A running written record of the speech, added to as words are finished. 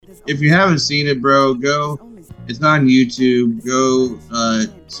if you haven't seen it, bro, go. It's on YouTube. Go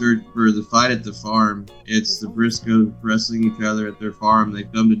search for The Fight at the Farm. It's the Briscoes wrestling each other at their farm. They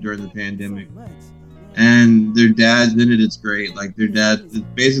filmed it during the pandemic. And their dad's in it. It's great. Like, their dad is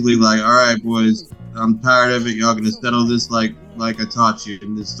basically like, all right, boys, I'm tired of it. Y'all gonna settle this like I taught you.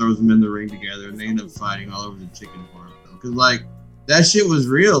 And just throws them in the ring together. And they end up fighting all over the chicken farm. Because, like, that shit was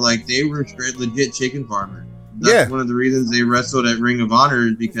real. Like, they were straight legit chicken farmers. That's one of the reasons they wrestled at Ring of Honor,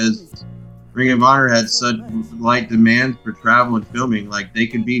 is because Ring of Honor had such light demands for travel and filming. Like, they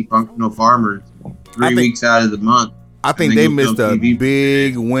could be functional farmers 3 weeks out of the month. I think they missed a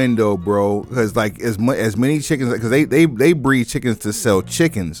big window, bro. Because, like, as many chickens, because they breed chickens to sell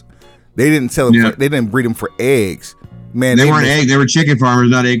chickens. They didn't sell them. They didn't breed them for eggs. Man, they weren't egg. They were chicken farmers,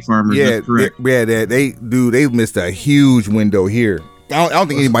 not egg farmers. Yeah, that's correct. They missed a huge window here. I don't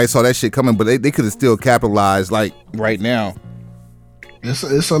think anybody saw that shit coming, but they could have still capitalized, like, right now.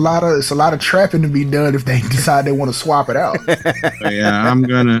 It's a lot of trapping to be done if they decide they want to swap it out. Yeah, I'm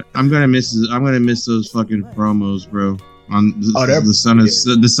gonna miss those fucking promos, bro. On the Son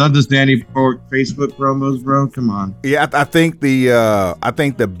of Sandy Facebook promos, bro. Come on. Yeah, I think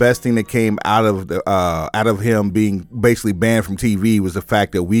the best thing that came out of him being basically banned from TV was the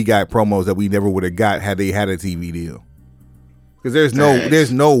fact that we got promos that we never would have got had they had a TV deal. Because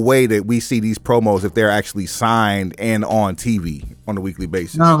there's no way that we see these promos if they're actually signed and on TV on a weekly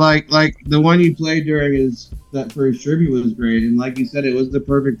basis. No, like the one you played during that first tribute was great, and like you said, it was the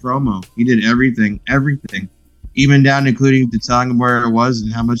perfect promo. He did everything, even down including to telling him where it was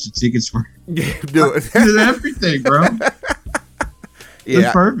and how much the tickets were. Yeah, dude. He did everything, bro.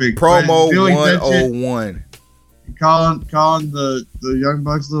 It's perfect. Promo 101. Calling the Young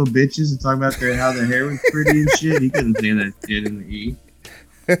Bucks little bitches and talking about how their hair was pretty and shit. He couldn't say that shit in the E.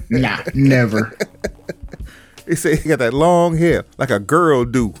 Nah, never. He said he got that long hair like a girl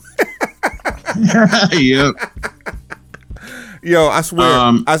do. Yep. Yo, I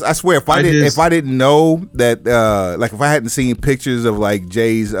swear, I swear, if I didn't know that, like, if I hadn't seen pictures of like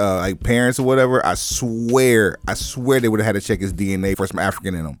Jay's like parents or whatever, I swear they would have had to check his DNA for some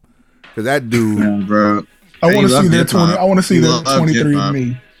African in him. Cause that dude, yeah, bro. I want to see that 20. I want to see that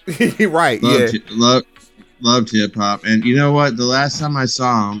 23andMe. Right? Loved hip hop, and you know what? The last time I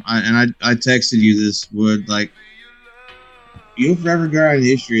saw him, I texted you this. You'll forever go out in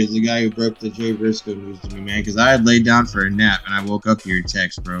history as the guy who broke the Jay Briscoe news to me, man. Because I had laid down for a nap and I woke up to your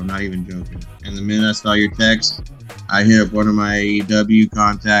text, bro. Not even joking. And the minute I saw your text, I hit up one of my AEW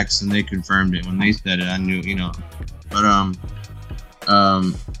contacts and they confirmed it. When they said it, I knew, you know.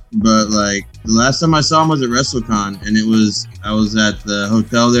 But like the last time I saw him was at WrestleCon, and I was at the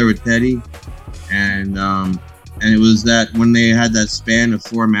hotel there with Teddy, and it was that when they had that span of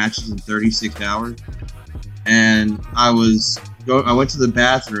 4 matches in 36 hours, and I went to the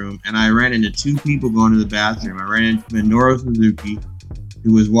bathroom and I ran into 2 people going to the bathroom. I ran into Minoru Suzuki,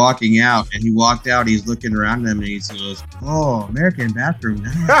 who was walking out, and he walked out. He's looking around him and he goes, "Oh, American bathroom."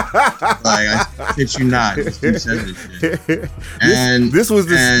 Nice. Like, I shit you not. He said this shit. And this was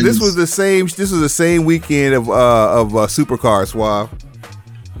the same weekend of Supercar, Suave.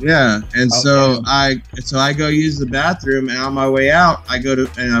 Yeah, and so I go use the bathroom, and on my way out,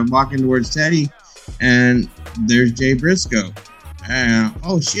 I'm walking towards Teddy, and there's Jay Briscoe. And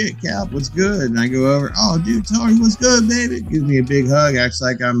oh shit, Cap, what's good? And I go over, oh dude, Tony, what's good, baby? Gives me a big hug, acts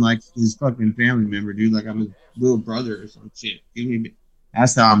like I'm like his fucking family member, dude, like I'm his little brother or some shit.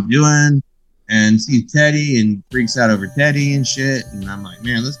 That's how I'm doing. And sees Teddy and freaks out over Teddy and shit. And I'm like,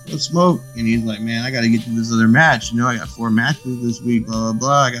 man, let's go smoke. And he's like, man, I gotta get to this other match. You know, I got 4 matches this week, blah blah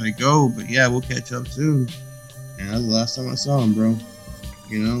blah. I gotta go, but yeah, we'll catch up soon. And that was the last time I saw him, bro.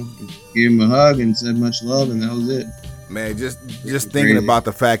 You know, gave him a hug and said much love, and that was it. Man, just thinking about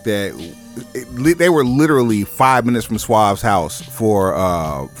the fact that they were literally 5 minutes from Suave's house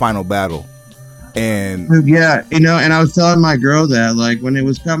for Final Battle. And yeah, you know, and I was telling my girl that, like, when it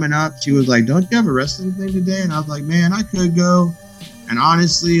was coming up, she was like, don't you have a wrestling thing today? And I was like, man, I could go. And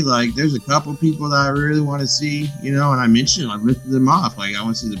honestly, like, there's a couple people that I really want to see, you know, and I listed them off. Like, I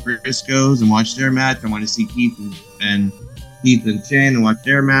want to see the Briscoes and watch their match. I want to see Keith and Shane and watch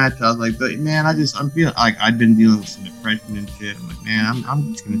their match. I was like, but man, I'm feeling like I'd been dealing with some depression and shit. I'm like, man,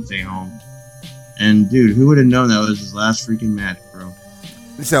 I'm just gonna stay home. And dude, who would have known that was his last freaking match, bro?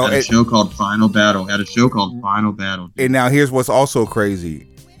 So had a show called Final Battle. And now here's what's also crazy.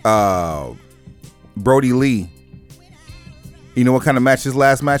 Brody Lee. You know what kind of match his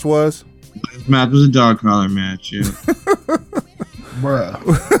last match was? His match was a dog collar match, yeah. Bruh.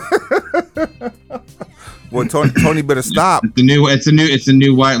 Well, Tony better stop. It's a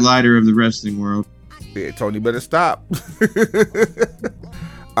new white lighter of the wrestling world. Yeah, Tony better stop.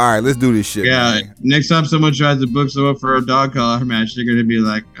 All right, let's do this shit. Yeah. Man. Next time someone tries to book someone for a dog collar match, they're gonna be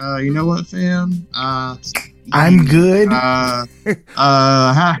like, you know what, fam? I'm good.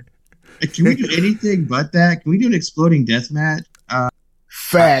 Can we do anything but that? Can we do an exploding death match?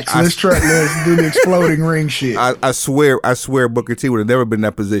 Facts. Let's do the exploding ring shit. I swear, Booker T would have never been in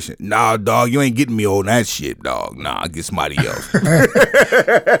that position. Nah, dog, you ain't getting me on that shit, dog. Nah, get somebody else.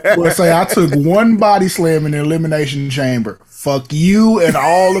 Well, say I took one body slam in the Elimination Chamber. Fuck you and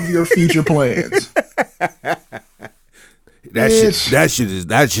all of your future plans. That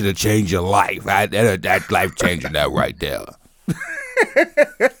should have changed your life. That life changing that right there.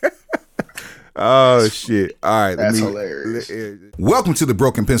 Oh shit! All right, that's hilarious. Welcome to the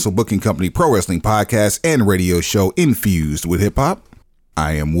Broken Pencil Booking Company Pro Wrestling Podcast and Radio Show infused with hip hop.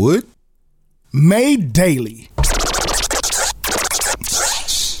 I am Wood, made daily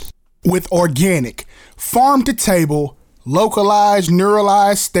with organic, farm to table, localized,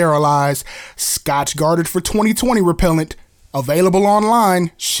 neuralized, sterilized, Scotch guarded for 2020 repellent. Available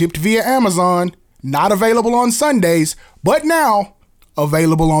online, shipped via Amazon. Not available on Sundays, but now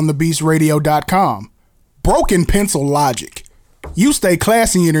available on thebeastradio.com. Broken Pencil Logic. You stay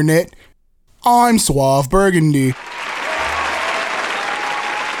classy, internet. I'm Suave Burgundy.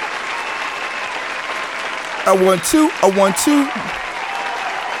 I want to.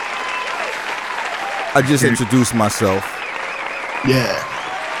 I just introduced myself. Yeah.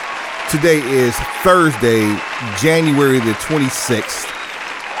 Today is Thursday, January the 26th.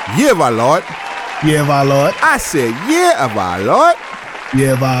 Yeah, my lord. Yeah, my lord. I said, yeah, my lord.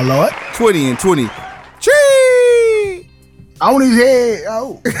 Yeah, my lord. 20 and 20. Chee! On his head.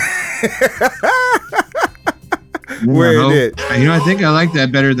 Oh. Where it is. You know, I think I like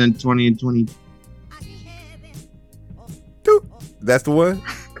that better than 20 and 20. That's the one?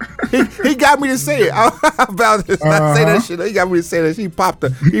 He got me to say it. I'm about to not say that shit. He got me to say that. He popped the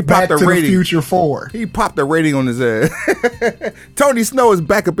rating. Back to the Future 4. He popped the rating on his ass. Tony Snow is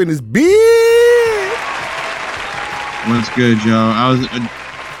back up in his bed. What's good, Joe?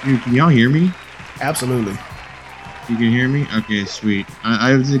 Can y'all hear me? Absolutely. You can hear me? Okay, sweet.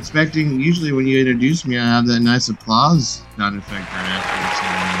 I was expecting, usually when you introduce me, I have that nice applause sound effect right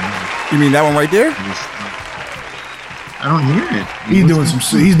after. You mean that one right there? I don't hear it. He's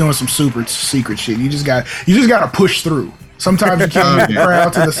doing some super secret shit. You just got to push through. Sometimes you can't get the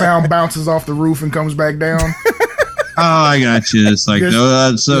crowd till the sound bounces off the roof and comes back down. Oh, I got you. It's like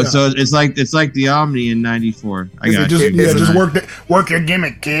so it's like the Omni in '94. I got you. Just work your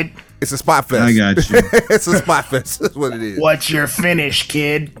gimmick, kid. It's a spot fest. I got you. It's a spot fest. That's what it is. What's your finish,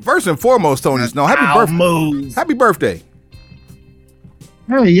 kid? First and foremost, Tony Snow, happy birthday! Happy birthday!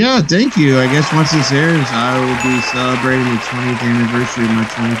 Hey, yeah, thank you. I guess once this airs, I will be celebrating the 20th anniversary of my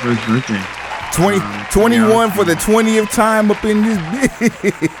 21st birthday. 21 for the 20th time up in this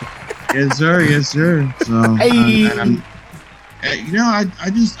bitch. Yes, sir. So, hey.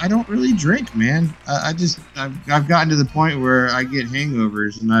 I don't really drink, man. I've gotten to the point where I get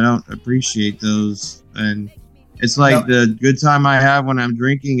hangovers and I don't appreciate those. And it's like the good time I have when I'm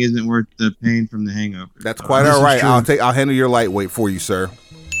drinking isn't worth the pain from the hangover. That's quite all right. I'll handle your lightweight for you, sir.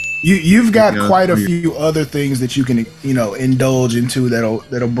 You've got quite a few other things that you can, indulge into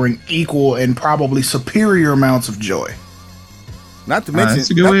that'll bring equal and probably superior amounts of joy. Not to mention,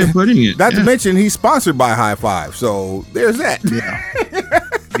 that's a good way of putting it. Not to mention, he's sponsored by High Five, so there's that. Yeah.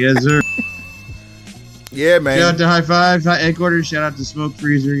 Yes, sir. Yeah, man. Shout out to High Five headquarters. Shout out to Smoke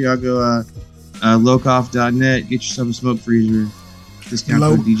Freezer. Y'all go lowcough.net. Get yourself a Smoke Freezer. Discount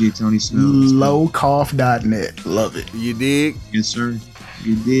code DJ Tony Snow. Lowcough.net. Love it. You dig? Yes, sir.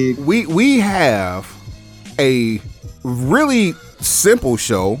 You dig? We have a really simple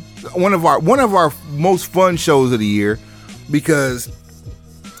show. One of our most fun shows of the year, because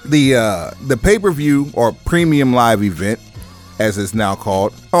the pay-per-view or premium live event, as it's now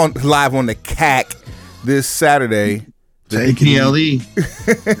called, live on the CAC this Saturday. The PLE.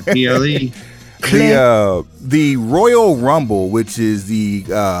 The Royal Rumble, which is the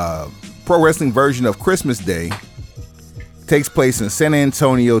pro wrestling version of Christmas Day, takes place in San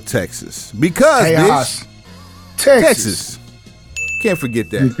Antonio, Texas. Because Chaos. Texas. Can't forget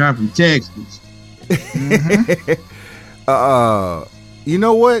that. We come from Texas. You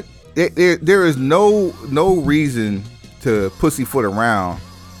know what? There is no reason to pussyfoot around.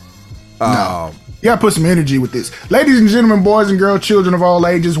 No. You gotta put some energy with this. Ladies and gentlemen, boys and girls, children of all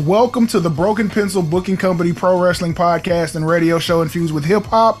ages, welcome to the Broken Pencil Booking Company Pro Wrestling Podcast and Radio Show infused with hip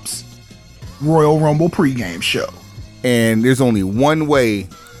hop's Royal Rumble pregame show. And there's only one way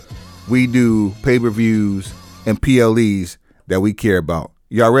we do pay-per-views and PLEs that we care about.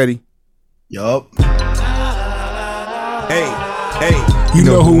 Y'all ready? Yup. Hey. You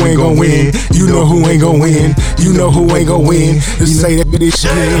know who ain't gon' win. You know who ain't gon' win. You know who ain't gon' win. Just say that this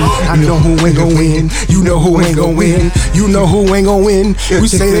shit. I know who ain't gon' win. You know who ain't gon' win. You know who ain't gon' win. We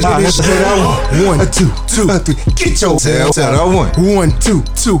say that this shit. 1, 2, 3. Get your tail. 1, 2,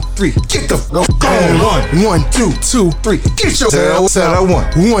 3. Get the fuck on. 1, 2, 3. Get your tail.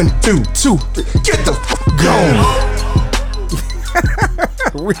 1, 2, 3. Get the fuck on.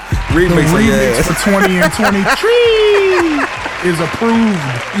 Remix for 20 and 23 is approved.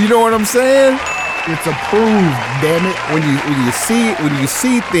 You know what I'm saying? It's approved, damn it. When you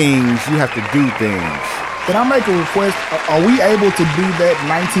see things, you have to do things. Can I make a request? Are we able to do that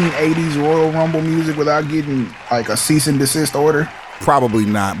 1980s Royal Rumble music without getting like a cease and desist order? Probably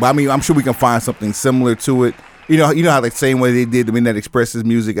not, but I mean, I'm sure we can find something similar to it. You know how the same way they did the Midnight Express's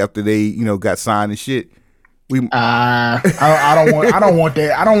music after they got signed and shit. I don't want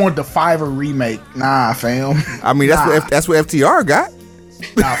that. I don't want the Fiverr remake. Nah, fam. I mean, that's what FTR got.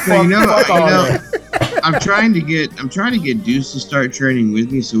 Nah, fuck all that. I'm trying to get Deuce to start training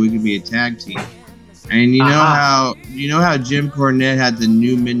with me so we can be a tag team. And you know how Jim Cornette had the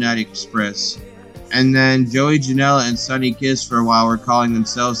new Midnight Express, and then Joey Janela and Sonny Kiss for a while were calling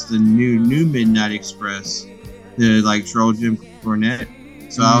themselves the new Midnight Express to like troll Jim Cornette.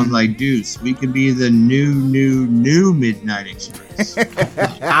 So I was like, Deuce, we could be the new Midnight Express.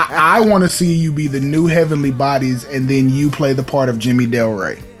 I want to see you be the new Heavenly Bodies, and then you play the part of Jimmy Del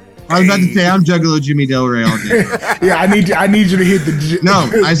Rey. I was about to say I'm Juggalo Jimmy Del Rey all day. Yeah, I need you to hit the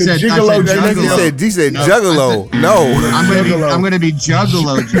I said Juggalo. He said Juggalo. I'm gonna be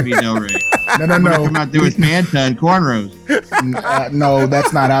Juggalo Jimmy Del Rey. No. Come out there with Manta and cornrows. No,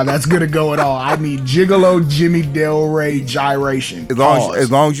 that's not how that's gonna go at all. I need Gigolo Jimmy Del Rey gyration. As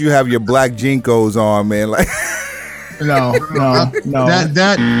long as you have your black Jinkos on, man. Like no.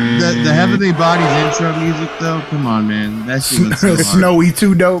 The Heavenly Bodies intro music though. Come on, man. That shit was so hard. Snowy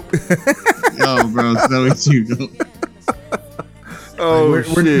too dope. No, bro, Snowy too dope. Oh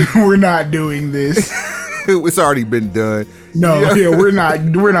shit. We're not doing this. It's already been done. No, we're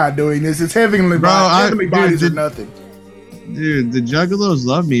not doing this. It's Heavenly Bodies. Heavenly Bodies are nothing. Dude, the Juggalos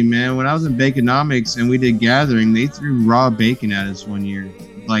love me, man. When I was in Baconomics and we did Gathering, they threw raw bacon at us one year.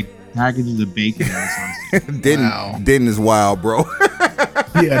 Like packages of bacon at us. Denton is wild, bro.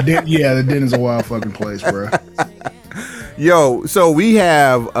 the Den is a wild fucking place, bro. Yo, so we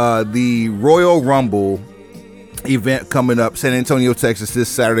have the Royal Rumble event coming up, San Antonio, Texas, this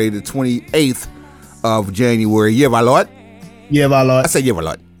Saturday, the 28th of January. I say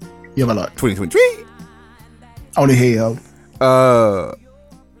Yevalot. 2023. Only hell.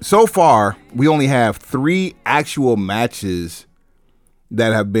 So far, we only have 3 actual matches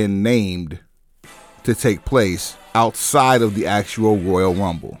that have been named to take place outside of the actual Royal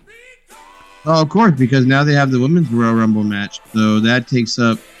Rumble. Oh, of course, because now they have the Women's Royal Rumble match. So that takes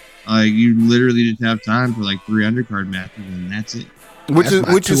up, you literally just have time for like 3 undercard matches, and that's it. Which is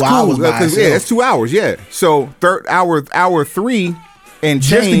cool. It's 2 hours, yeah. So third hour 3 and change.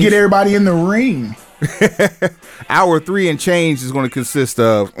 Just to get everybody in the ring. Hour 3 and change is going to consist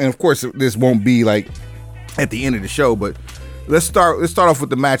of, and of course this won't be like at the end of the show, but let's start off with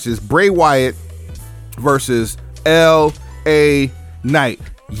the matches. Bray Wyatt versus LA Knight.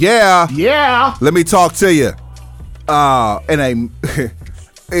 Yeah. Let me talk to you.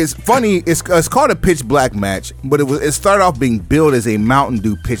 It's funny. It's called a pitch black match, but it started off being billed as a Mountain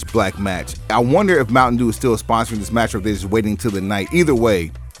Dew pitch black match. I wonder if Mountain Dew is still sponsoring this match or if they're just waiting till the night. Either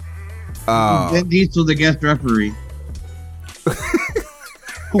way, Vin Diesel, the guest referee.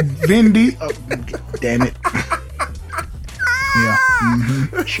 Who Vin Diesel? Oh, damn it. Yeah.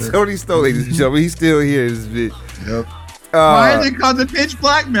 Mm-hmm. Sure. Tony Stone, ladies and gentlemen, he's still here. Yep. Why is it called the pitch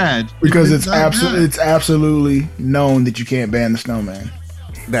black match? Because it's absolutely known that you can't ban the snowman.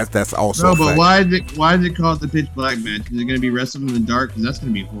 That's also no, but why is it called the pitch black match? Is it going to be wrestling in the dark? Because that's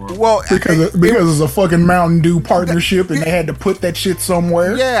going to be horrible. Well, because it's a fucking Mountain Dew partnership, and they had to put that shit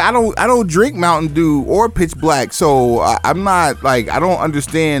somewhere. Yeah, I don't drink Mountain Dew or pitch black, so I'm not like I don't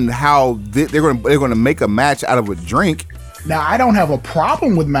understand how they're going to make a match out of a drink. Now I don't have a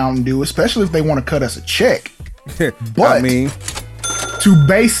problem with Mountain Dew, especially if they want to cut us a check. But I mean, to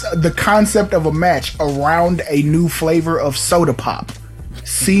base the concept of a match around a new flavor of soda pop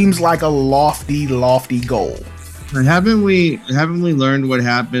seems like a lofty goal. But haven't we learned what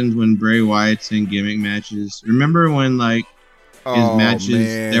happens when Bray Wyatt's in gimmick matches? Remember when his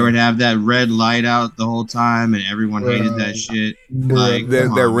matches they would have that red light out the whole time and everyone hated that shit. Like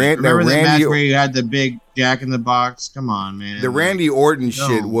remember the match where you had the big Jack in the Box? Come on, man. The Randy Orton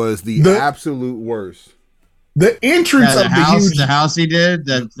shit was the absolute worst. The entrance of the house he did,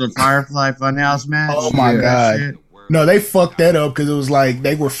 the Firefly Funhouse match. Oh my god. No, they fucked that up because it was like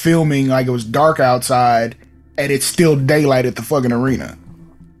they were filming like it was dark outside and it's still daylight at the fucking arena.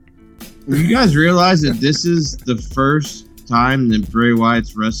 You guys realize that this is the first time that Bray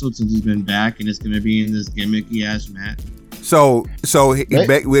Wyatt's wrestled since he's been back, and it's going to be in this gimmicky ass match? So it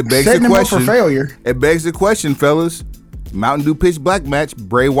begs the question. For failure. It begs the question, fellas. Mountain Dew Pitch Black match,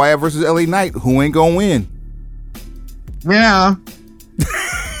 Bray Wyatt versus LA Knight. Who ain't gonna win? Yeah.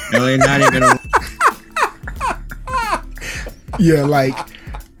 LA Knight ain't gonna win. Yeah, like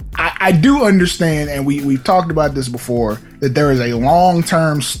I do understand, and we've talked about this before, that there is a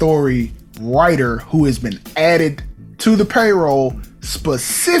long-term story writer who has been added to the payroll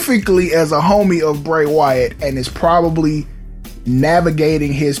specifically as a homie of Bray Wyatt and is probably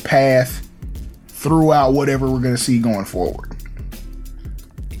navigating his path throughout whatever we're going to see going forward.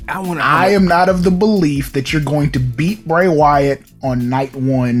 I am not of the belief that you're going to beat Bray Wyatt on night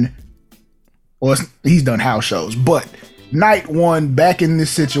one. Well, he's done house shows, but night one, back in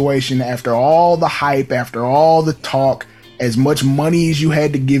this situation, after all the hype, after all the talk, as much money as you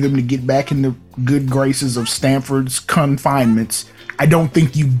had to give him to get back in the good graces of Stanford's confinements, I don't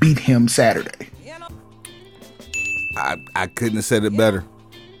think you beat him Saturday. I couldn't have said it better.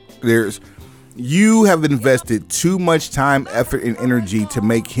 You have invested too much time, effort, and energy to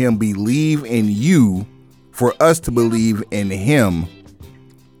make him believe in you for us to believe in him.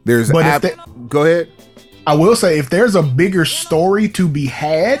 Go ahead. I will say, if there's a bigger story to be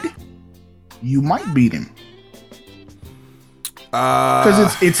had, you might beat him.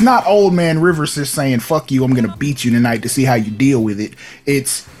 Because it's not old man Rivers just saying, fuck you, I'm going to beat you tonight to see how you deal with it.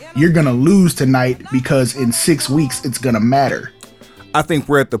 It's, you're going to lose tonight because in 6 weeks it's going to matter. I think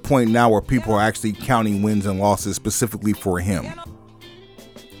we're at the point now where people are actually counting wins and losses specifically for him.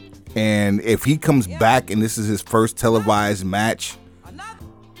 And if he comes back and this is his first televised match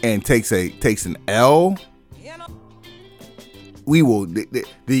and takes an L, we will the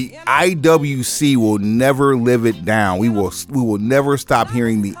IWC will never live it down. We will never stop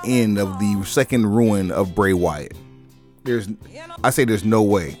hearing the end of the second ruin of Bray Wyatt. There's no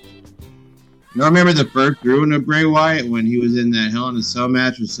way. No, I remember the first ruin of Bray Wyatt when he was in that Hell in a Cell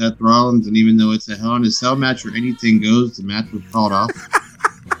match with Seth Rollins, and even though it's a Hell in a Cell match where anything goes, the match was called off.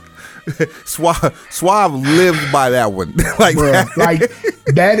 Suave lived by that one. like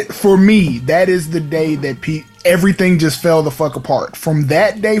that for me, that is the day that everything just fell the fuck apart. From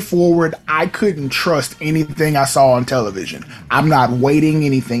that day forward, I couldn't trust anything I saw on television. I'm not waiting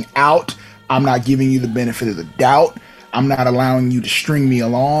anything out. I'm not giving you the benefit of the doubt. I'm not allowing you to string me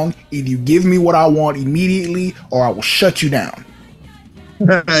along. Either you give me what I want immediately or I will shut you down.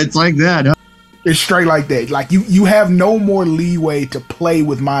 It's like that, huh? It's straight like that. Like you have no more leeway to play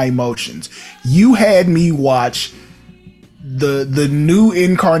with my emotions. You had me watch the new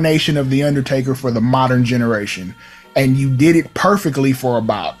incarnation of The Undertaker for the modern generation, and you did it perfectly for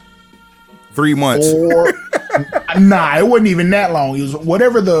about 3 months. Nah, it wasn't even that long. It was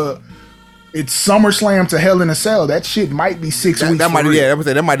whatever it's SummerSlam to Hell in a Cell. That shit might be 6 weeks.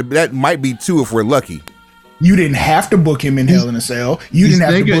 That might be 2 if we're lucky. You didn't have to book him in Hell in a Cell. You didn't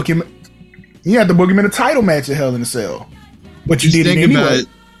have to book him. You had to book him in a title match at Hell in a Cell. But you did it anyway. About it.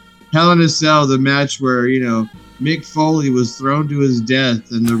 Hell in a Cell, the match where, Mick Foley was thrown to his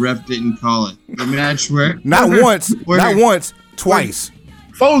death and the ref didn't call it. The match where... Not once, twice.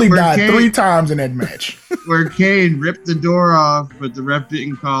 Foley died 3 times in that match. Where Kane ripped the door off, but the ref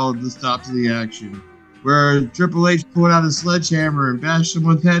didn't call the stop to the action. Where Triple H pulled out a sledgehammer and bashed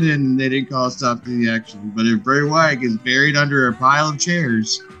someone's head in and they didn't call a stop to the action. But if Bray Wyatt gets buried under a pile of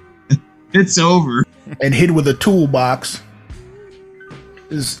chairs... It's over. And hit with a toolbox.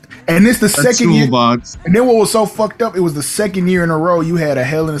 And it's the second year. And then what was so fucked up, it was the second year in a row you had a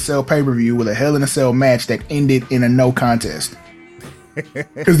Hell in a Cell pay-per-view with a Hell in a Cell match that ended in a no contest.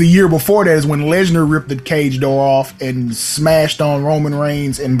 Because the year before that is when Lesnar ripped the cage door off and smashed on Roman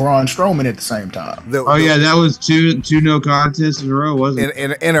Reigns and Braun Strowman at the same time. That was two no contests in a row, wasn't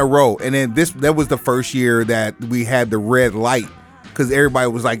it? In a row. And then that was the first year that we had the red light. Because everybody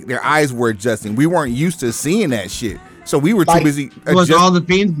was like, their eyes were adjusting. We weren't used to seeing that shit. So we were too busy. It was all the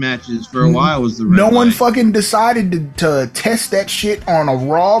Fiends matches for a while was the red light. One fucking decided to test that shit on a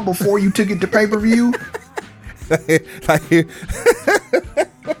Raw before you took it to pay-per-view. Like,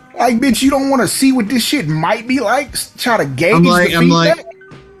 bitch, you don't want to see what this shit might be like? Try to gauge the feedback?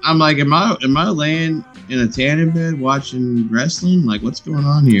 Am I laying in a tanning bed watching wrestling? Like, what's going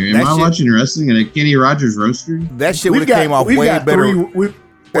on here? Am I watching wrestling in a Kenny Rogers roaster? That shit would have came off way better.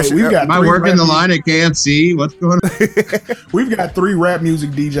 Am I working the line at KFC? What's going on? We've got 3 rap music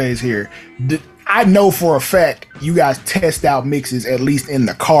DJs here. I know for a fact you guys test out mixes at least in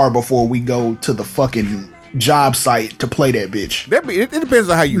the car before we go to the fucking job site to play that bitch. It depends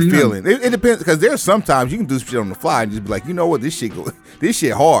on how you feeling. It depends, because there's sometimes you can do shit on the fly and just be like, you know what, this shit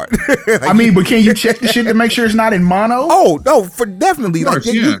hard. Like, I mean, but can you check the shit to make sure it's not in mono? Oh no, for definitely. Course,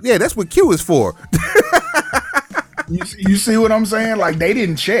 like, yeah, that's what Q is for. You see what I'm saying? Like, they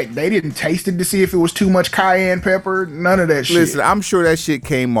didn't check. They didn't taste it to see if it was too much cayenne pepper. None of that shit. Listen, I'm sure that shit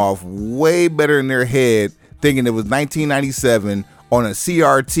came off way better in their head thinking it was 1997 on a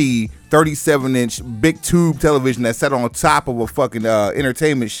CRT 37-inch big tube television that sat on top of a fucking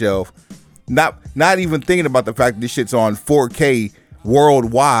entertainment shelf. Not even thinking about the fact that this shit's on 4K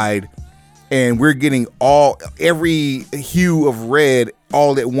worldwide, and we're getting every hue of red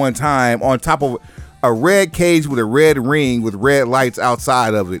all at one time on top of a red cage with a red ring with red lights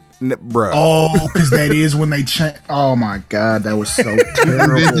outside of it, bro. Oh, because that is when they change. Oh my god, that was so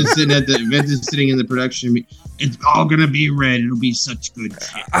terrible. Vince is sitting in the production. It's all gonna be red. It'll be such good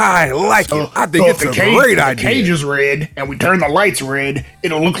shit. I like it. I think it's a great idea. The cage is red, and we turn the lights red.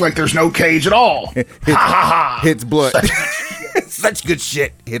 It'll look like there's no cage at all. Hits blunt. Such good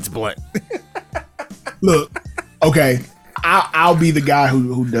shit. Hits blunt. Look, okay. I'll be the guy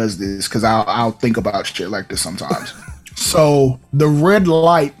who does this, because I'll think about shit like this sometimes. So the red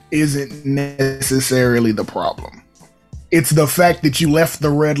light isn't necessarily the problem. It's the fact that you left the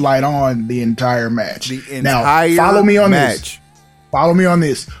red light on the entire match. Now, follow me on this. Follow me on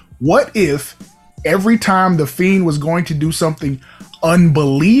this. What if every time the Fiend was going to do something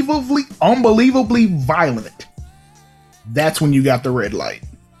unbelievably violent, that's when you got the red light?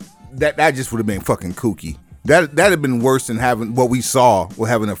 That just would have been fucking kooky. That'd have been worse than having what we saw, with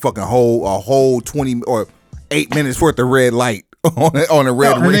having a fucking whole 20 or 8 minutes worth of red light on a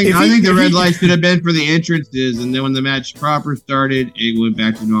red ring. I think the red light should have been for the entrances, and then when the match proper started, it went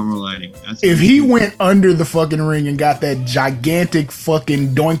back to normal lighting. If he went under the fucking ring and got that gigantic fucking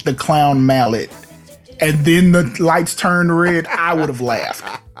Doink the Clown mallet, and then the lights turned red, I would have laughed.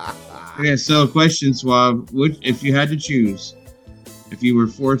 Okay, so question, Swab. If you had to choose, if you were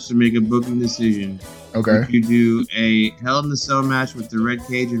forced to make a booking decision, okay, would you do a Hell in the Cell match with the red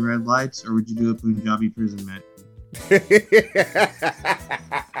cage and red lights, or would you do a Punjabi prison match?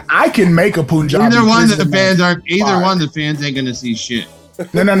 I can make a Punjabi Either one prison the fans match. aren't. Either one the fans ain't gonna see shit.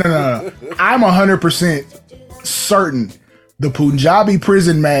 No. I'm 100% certain the Punjabi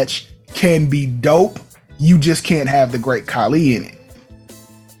prison match can be dope. You just can't have the Great Khali in it.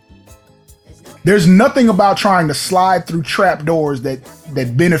 There's nothing about trying to slide through trapdoors that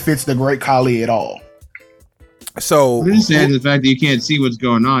benefits the Great Khali at all. So I'm just saying the fact that you can't see what's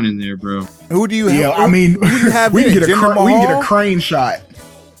going on in there, bro. Who do you have? Yeah, I mean, who do you have we can get Jinder a crane shot.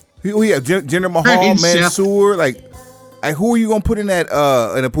 Who you have? Jinder Mahal, Mansoor. Like, who are you gonna put in that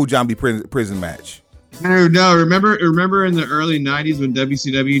in a Punjabi prison match? No, remember in the early 90s when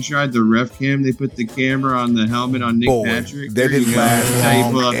WCW tried the ref cam, they put the camera on the helmet on Nick Patrick. That didn't last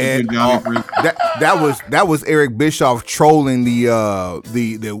long. That was Eric Bischoff trolling the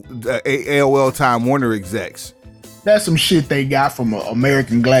AOL Time Warner execs. That's some shit they got from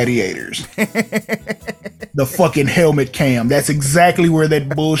American Gladiators. The fucking helmet cam. That's exactly where that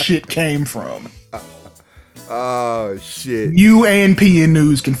bullshit came from. Oh shit! You and PN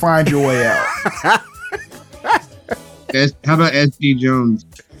News can find your way out. How about SD Jones?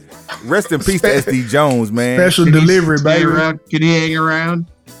 Rest in peace to SD Jones, man. Special delivery, baby. Can he hang around?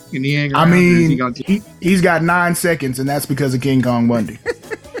 I mean, he's got 9 seconds, and that's because of King Kong Bundy.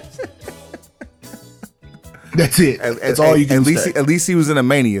 That's it. That's all you can say. At least he was in a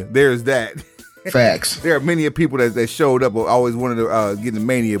Mania. There's that. Facts. There are many people that showed up, always wanted to get in the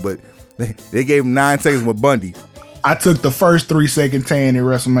Mania, but they gave him 9 seconds with Bundy. I took the first 3 second tan in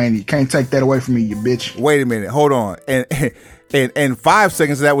WrestleMania. You can't take that away from me, you bitch. Wait a minute, hold on. And 5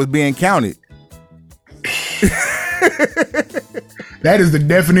 seconds of that was being counted. That is the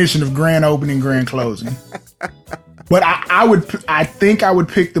definition of grand opening, grand closing. But I think I would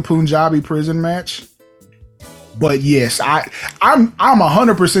pick the Punjabi prison match. But yes, I'm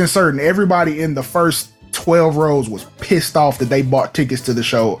 100% certain everybody in the first 12 rows was pissed off that they bought tickets to the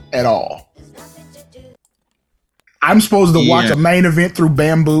show at all. I'm supposed to watch a main event through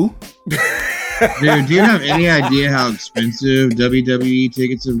Bamboo. Dude, do you have any idea how expensive WWE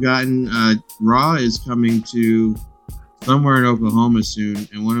tickets have gotten? Raw is coming to somewhere in Oklahoma soon,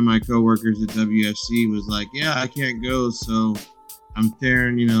 and one of my coworkers at WFC was like, "Yeah, I can't go, so I'm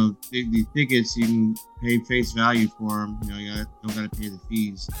tearing, these tickets. You can pay face value for them. You don't got to pay the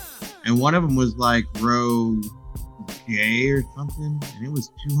fees." And one of them was like row J or something, and it was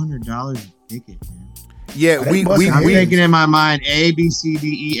 $200 a ticket, man. Yeah, we I'm thinking in my mind A, B, C,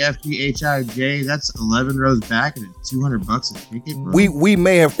 D, E, F, G, H, I, J. That's 11 rows back and it's $200 a ticket, bro. We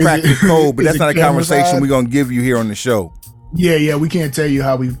may have cracked the code, but that's not a conversation side? we're gonna give you here on the show. Yeah, we can't tell you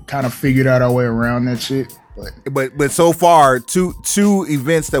how we kind of figured out our way around that shit. But so far, two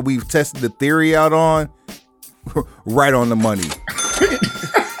events that we've tested the theory out on, right on the money.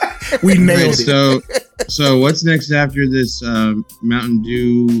 We nailed it. So what's next after this Mountain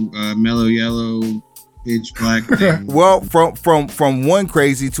Dew Mellow Yellow Pitch Black thing? Well, from one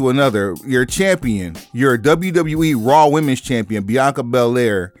crazy to another, your champion, your WWE Raw Women's Champion, Bianca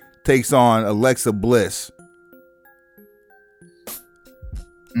Belair, takes on Alexa Bliss.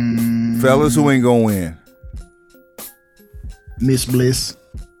 Fellas, who ain't gonna win? Miss Bliss.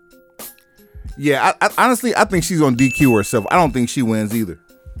 Yeah, I honestly, I think she's gonna DQ herself. I don't think she wins either.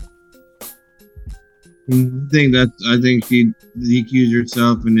 I think she DQs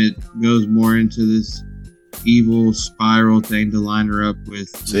herself, and it goes more into this evil spiral thing to line her up with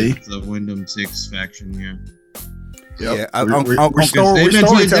the Wyndham Six faction. Yeah,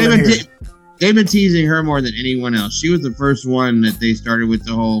 they've been teasing her more than anyone else. She was the first one that they started with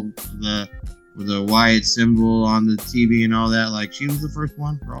the whole the Wyatt symbol on the TV and all that. Like, she was the first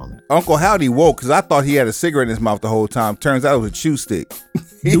one for all that. Uncle Howdy woke because I thought he had a cigarette in his mouth the whole time. Turns out it was a chew stick.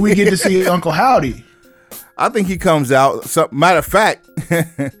 Do we get to see Uncle Howdy? I think he comes out. Matter of fact,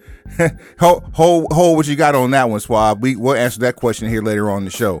 hold what you got on that one, Swab. We'll answer that question here later on in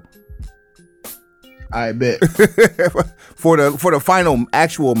the show. I bet. For the final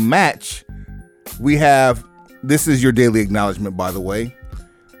actual match, we have, this is your daily acknowledgement, by the way.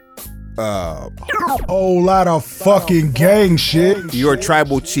 Whole lot of fucking gang shit. Your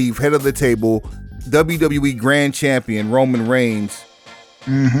tribal chief, head of the table, WWE Grand Champion Roman Reigns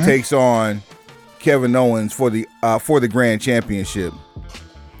takes on Kevin Owens for the Grand Championship.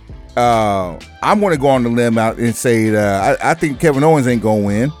 I'm going to go on the limb out and say I think Kevin Owens ain't going to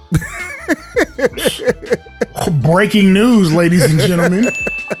win. Breaking news, ladies and gentlemen.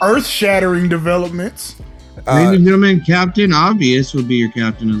 Earth-shattering developments. Ladies and gentlemen, Captain Obvious will be your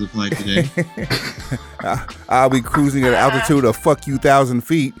captain of the flight today. I'll be cruising at an altitude of 1,000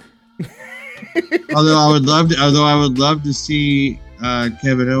 feet. Although I would love to see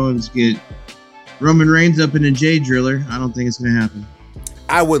Kevin Owens get Roman Reigns up in a J Driller. I don't think it's going to happen.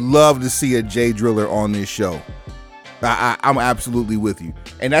 I would love to see a J Driller on this show. I'm absolutely with you,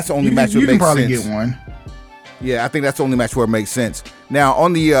 and that's the only match where it makes sense. You can probably get one. Yeah, I think that's the only match where it makes sense. Now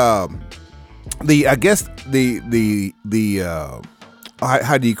on the I guess the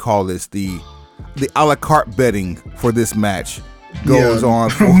how do you call this, the a la carte betting for this match goes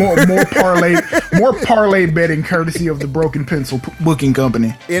on for more parlay betting courtesy of the Broken Pencil Booking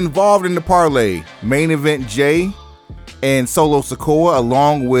Company. Involved in the parlay, main event Jay and Solo Sikoa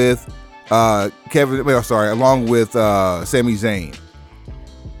along with Sami Zayn.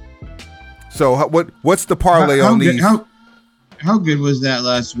 So what's the parlay on these? How good was that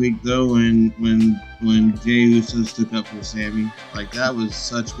last week though when Jey Uso stood up for Sammy? Like, that was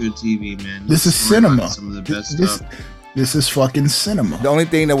such good TV, man. This is cinema. Some of the best stuff. This is fucking cinema. The only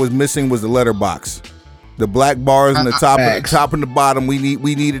thing that was missing was the letterbox. The black bars on the top and the bottom. We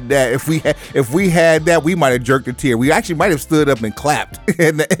needed that. If we had that, we might have jerked a tear. We actually might have stood up and clapped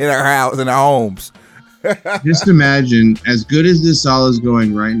in our house, in our homes. Just imagine, as good as this all is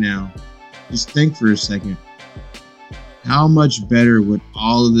going right now, just think for a second. How much better would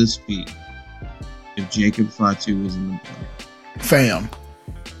all of this be if Jacob Fatu was in the play? Fam.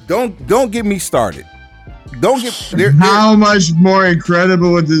 Don't get me started. How much more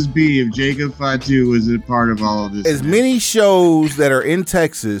incredible would this be if Jacob Fatu was a part of all of this? As many shows that are in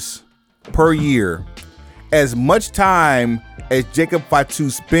Texas per year, as much time as Jacob Fatu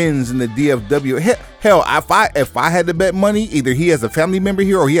spends in the DFW. Hell, if I had to bet money, either he has a family member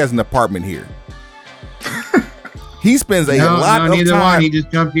here or he has an apartment here. He spends a lot of time. He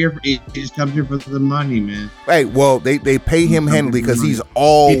just comes here. He just comes here for the money, man. Right. Well, they pay him handily because he's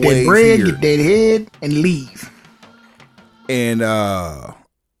always get that bread, here. get that head, and leave. And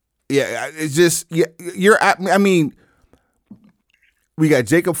it's just I mean, we got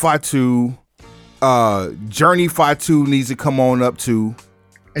Jacob Fatu. Journey Fatu needs to come on up too.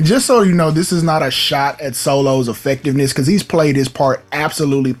 And just so you know, this is not a shot at Solo's effectiveness because he's played his part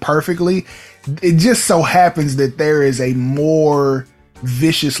absolutely perfectly. It just so happens that there is a more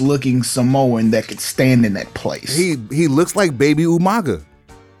vicious looking Samoan that could stand in that place. He looks like baby Umaga.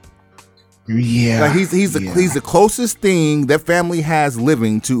 Yeah. Like he's the closest thing that family has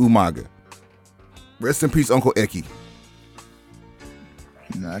living to Umaga. Rest in peace, Uncle Eki.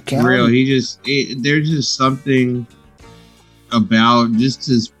 For real, there's just something about just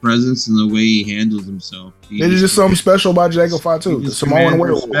his presence and the way he handles himself. There's just something special about Jacob Fatu, the Samoan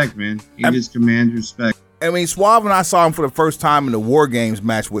werewolf. Respect, man. He just commands respect. I mean, Suave and I saw him for the first time in the War Games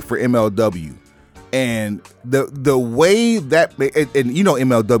match for MLW. And the way that, and you know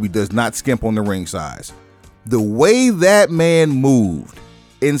MLW does not skimp on the ring size. The way that man moved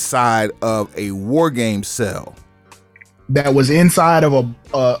inside of a War Game cell. That was inside of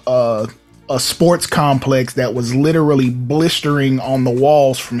a sports complex that was literally blistering on the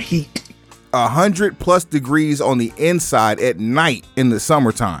walls from heat. 100+ degrees on the inside at night in the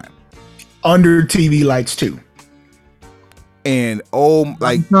summertime. Under TV lights too. And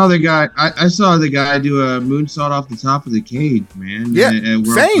I saw the guy do a moonsault off the top of the cage, man. Yeah, at world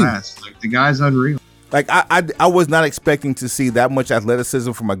same. Class. Like, the guy's unreal. Like I was not expecting to see that much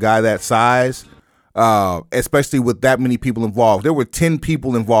athleticism from a guy that size, especially with that many people involved. There were 10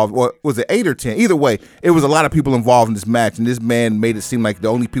 people involved, or was it 8 or 10? Either way, it was a lot of people involved in this match, and this man made it seem like the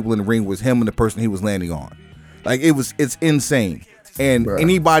only people in the ring was him and the person he was landing on. Like it's insane. And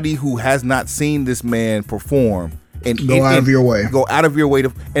anybody who has not seen this man perform, and go out of your way. Go out of your way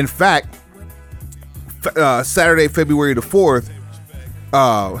to. In fact, Saturday, February the 4th.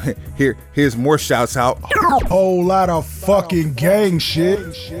 Here's more shouts out. Whole lot of fucking gang shit.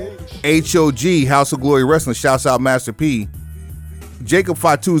 HOG, House of Glory Wrestling, shouts out Master P. Jacob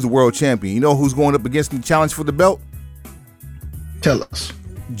Fatu is the world champion. You know who's going up against the challenge for the belt? Tell us.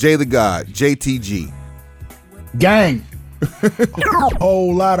 Jay the God, JTG. Gang.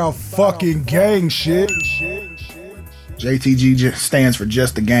 Whole lot of fucking gang shit. JTG stands for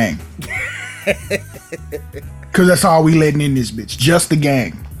just the gang. Cause that's all we letting in this bitch. Just the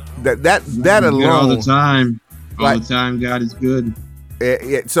gang. That alone. All the time. All the time, God is good.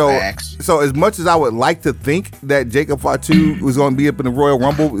 So as much as I would like to think that Jacob Fatu was going to be up in the Royal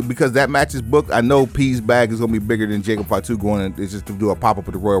Rumble because that match is booked, I know P's bag is going to be bigger than Jacob Fatu going in just to do a pop-up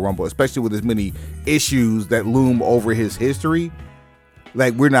at the Royal Rumble, especially with as many issues that loom over his history.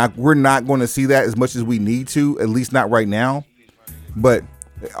 Like we're not going to see that as much as we need to, at least not right now. But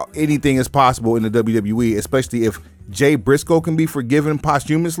anything is possible in the WWE, especially if Jay Briscoe can be forgiven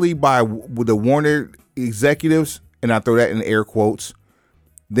posthumously by the Warner executives, and I throw that in air quotes,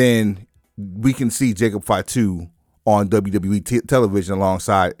 then we can see Jacob Fatu on WWE television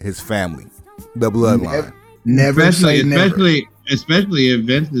alongside his family, the bloodline. Especially if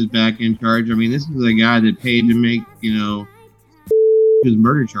Vince is back in charge. I mean, this is a guy that paid to make, his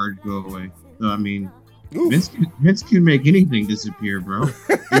murder charge go away. So, I mean, Vince can make anything disappear, bro.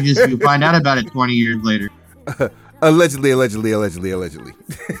 You find out about it 20 years later. Allegedly. Let's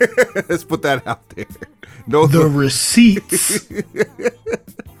put that out there. The receipts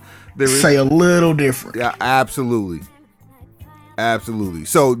say a little different. Yeah, absolutely.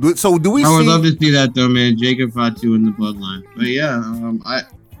 So do we? I would love to see that though, man. Jacob Fatu in the bloodline. But yeah,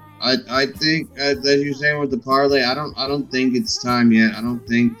 I think as you're saying with the parlay, I don't think it's time yet. I don't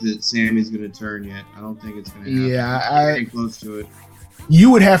think that Sammy's gonna turn yet. I don't think it's gonna happen. Yeah, I'm getting close to it.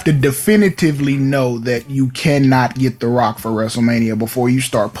 You would have to definitively know that you cannot get The Rock for WrestleMania before you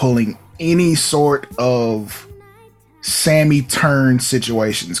start pulling any sort of Sammy turn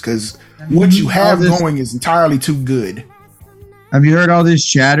situations, because what you have going is entirely too good. Have you heard all this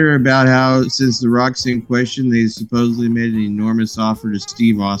chatter about how since The Rock's in question, they supposedly made an enormous offer to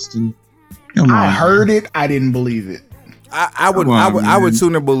Steve Austin? I heard it. I didn't believe it. I would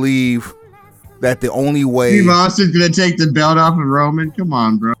sooner believe that the only way Steve Austin's gonna take the belt off of Roman. Come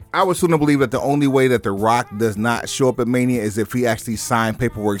on, bro. I would sooner believe that the only way that The Rock does not show up at Mania is if he actually signed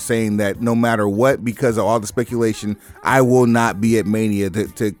paperwork saying that no matter what, because of all the speculation, I will not be at Mania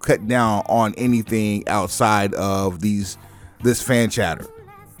to cut down on anything outside of this fan chatter.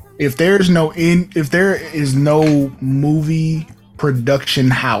 If there is no movie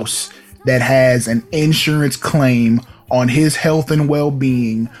production house that has an insurance claim on his health and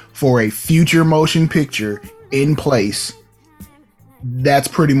well-being for a future motion picture in place, that's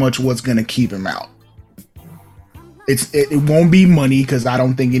pretty much what's going to keep him out. It won't be money, because I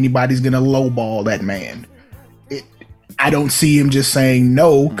don't think anybody's going to lowball that man. I don't see him just saying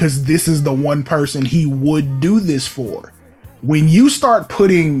no, because this is the one person he would do this for. When you start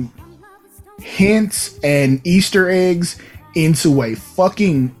putting hints and Easter eggs into a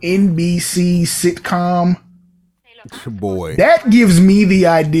fucking NBC sitcom, boy, that gives me the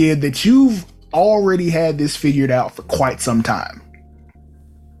idea that you've already had this figured out for quite some time.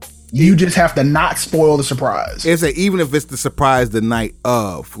 You just have to not spoil the surprise. Even if it's the surprise the night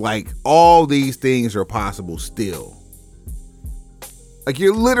of, like, all these things are possible still. Like,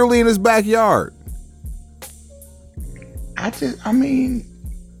 you're literally in his backyard.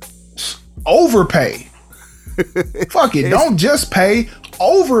 Overpay. Fuck it. Don't just pay,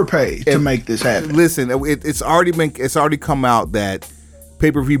 overpay to make this happen. Listen, it's already come out that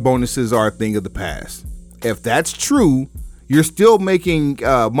pay-per-view bonuses are a thing of the past. If that's true, you're still making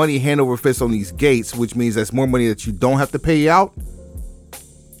money hand over fist on these gates, which means that's more money that you don't have to pay out,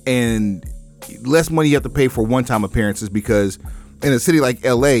 and less money you have to pay for one-time appearances, because in a city like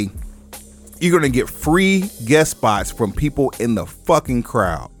LA, you're gonna get free guest spots from people in the fucking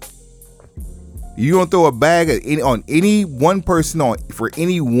crowd. You're gonna throw a bag on any one person for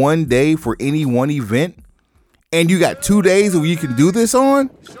any one day for any one event, and you got 2 days where you can do this on?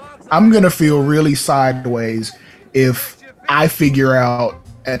 I'm gonna feel really sideways if I figure out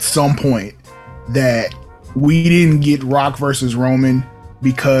at some point that we didn't get Rock versus Roman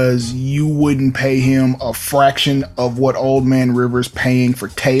because you wouldn't pay him a fraction of what Old Man River's paying for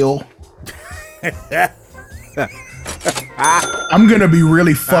Tail. I'm gonna be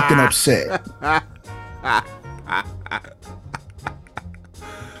really fucking upset.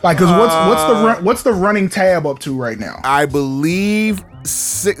 Like, cause what's the running tab up to right now? I believe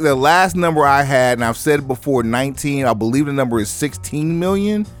the last number I had, and I've said it before, 19. I believe the number is 16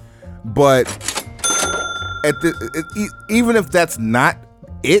 million. But even if that's not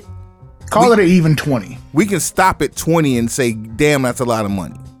it, call it an even 20. We can stop at 20 and say, damn, that's a lot of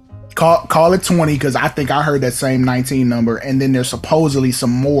money. Call it 20, because I think I heard that same 19 number, and then there's supposedly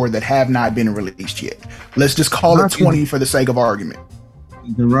some more that have not been released yet. Let's just call it 20 for the sake of argument.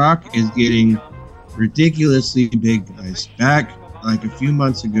 The Rock is getting ridiculously big, guys. Back like a few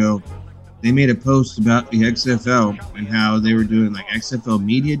months ago, they made a post about the XFL and how they were doing like XFL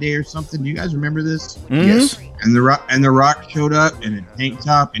Media Day or something. Do you guys remember this? Mm-hmm. Yes. And the Rock showed up in a tank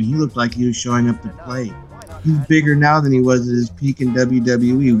top, and he looked like he was showing up to play. He's bigger now than he was at his peak in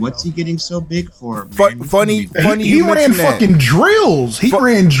WWE. What's he getting so big for? Funny. He ran fucking drills. He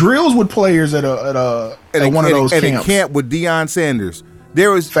ran drills with players at one of those camps. At a camp with Deion Sanders. There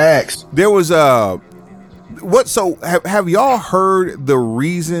was facts. There was what? So have y'all heard the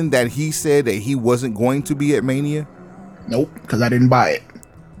reason that he said that he wasn't going to be at Mania? Nope, because I didn't buy it.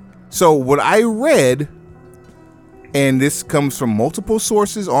 So what I read, and this comes from multiple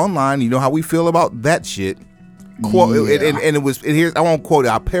sources online. You know how we feel about that shit. And it was here. I won't quote it.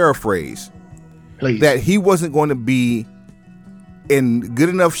 I'll paraphrase. Please. That he wasn't going to be in good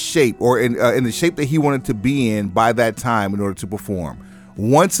enough shape, or in the shape that he wanted to be in by that time in order to perform.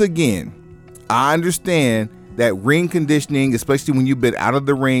 Once again, I understand that ring conditioning, especially when you've been out of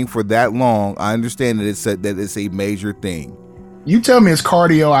the ring for that long, I understand that it's a major thing. You tell me it's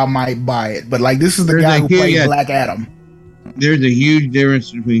cardio, I might buy it. But like, this is the guy who played Black Adam. There's a huge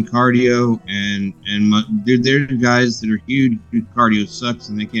difference between cardio and there's guys that are huge whose cardio sucks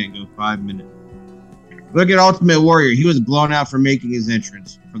and they can't go 5 minutes. Look at Ultimate Warrior. He was blown out for making his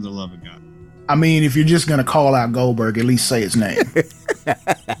entrance, for the love of God. I mean, if you're just going to call out Goldberg, at least say his name.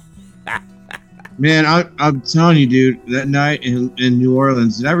 Man, I'm telling you, dude, that night in New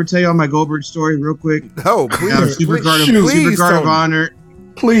Orleans, did I ever tell you all my Goldberg story real quick? Oh, please. Supercard of Honor.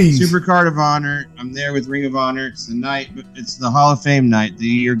 Please. Supercard of Honor. I'm there with Ring of Honor. It's the Hall of Fame night, the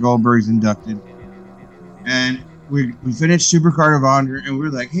year Goldberg's inducted. And we finished Supercard of Honor, and we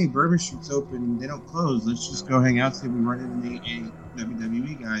were like, hey, Bourbon Street's open. They don't close. Let's just go hang out, see if we run into any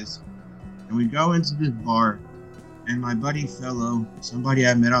WWE guys. And we go into this bar, and my buddy Fellow, somebody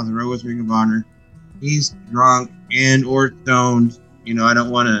I met on the road with Ring of Honor, he's drunk and or stoned. You know, I don't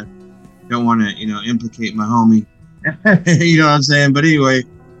want to implicate my homie. You know what I'm saying? But anyway,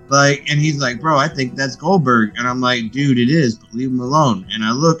 and he's like, bro, I think that's Goldberg. And I'm like, dude, it is, but leave him alone. And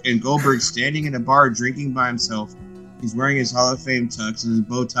I look, and Goldberg's standing in a bar drinking by himself. He's wearing his Hall of Fame tux, and his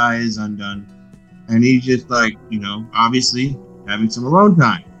bow tie is undone. And he's just like, obviously having some alone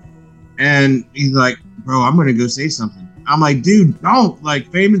time. And he's like, bro, I'm going to go say something. I'm like, dude, don't.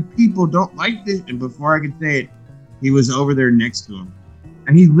 Like, famous people don't like this. And before I could say it, he was over there next to him.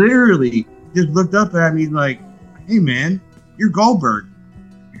 And he literally just looked up at me like, hey, man, you're Goldberg.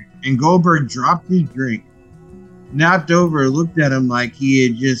 And Goldberg dropped his drink, napped over, looked at him like he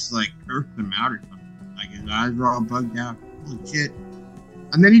had just, cursed him out or something. Like, his eyes were all bugged out. Holy shit.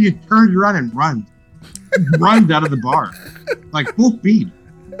 And then he just turns around and runs. Runs out of the bar. Like, full speed.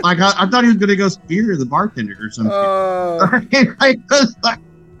 Like, I thought he was going to go spear the bartender or something.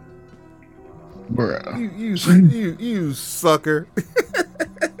 Bruh. You sucker.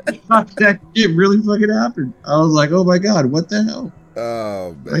 That shit really fucking happened. I was like, oh my God, what the hell?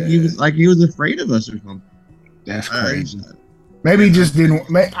 Oh, man. He was afraid of us or something. That's crazy. Maybe he just didn't.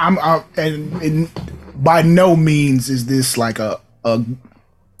 And by no means is this like a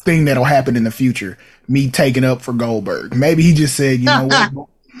thing that'll happen in the future. Me taking up for Goldberg. Maybe he just said, you know what?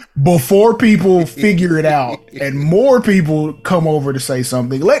 before people figure it out and more people come over to say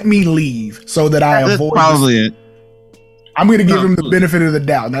something, let me leave so that I That's avoid probably it. I'm going to give him the benefit of the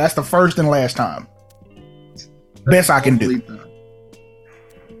doubt. Now, that's the first and last time. Best I can do.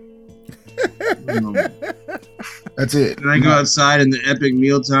 That's it. And I go outside and the epic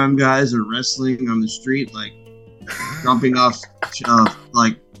mealtime guys are wrestling on the street, like jumping off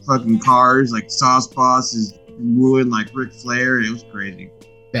like fucking cars, like Sauce Boss is ruined like Ric Flair. It was crazy.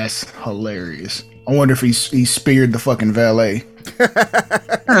 That's hilarious. I wonder if he speared the fucking valet.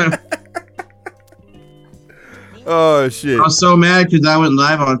 Oh shit! I was so mad because I went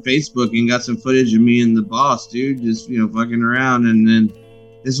live on Facebook and got some footage of me and the boss, dude, just fucking around. And then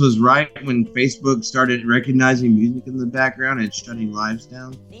this was right when Facebook started recognizing music in the background and shutting lives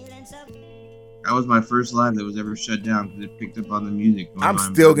down. That was my first live that was ever shut down because it picked up on the music. I'm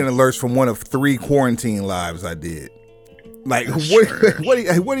still getting alerts from one of 3 quarantine lives I did. Like,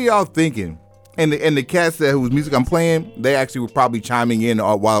 what are y'all thinking? And the cats whose music I'm playing, they actually were probably chiming in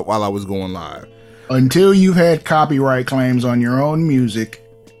while I was going live. Until you've had copyright claims on your own music,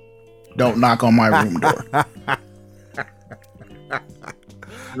 don't knock on my room door.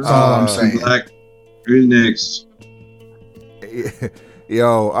 That's all I'm saying. Black. Who's next?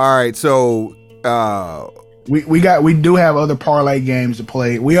 Yo, all right. So we do have other parlay games to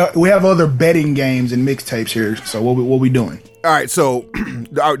play. We have other betting games and mixtapes here. So what we doing? All right. So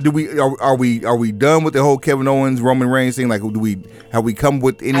are we done with the whole Kevin Owens Roman Reigns thing? Like, have we come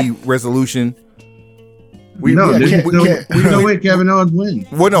with any resolution? No way Kevin Owens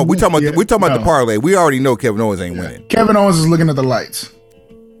wins. Well, no, we're talking about the parlay. We already know Kevin Owens ain't winning. Kevin Owens is looking at the lights.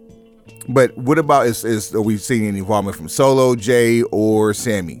 But what about are we seeing any involvement from Solo, Jay, or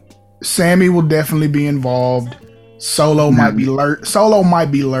Sammy? Sammy will definitely be involved. Solo might be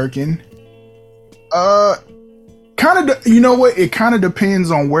lurking. Kind of. You know what? It kind of depends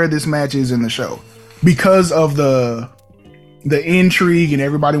on where this match is in the show, because of the intrigue and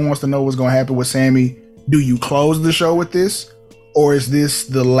everybody wants to know what's going to happen with Sammy. Do you close the show with this, or is this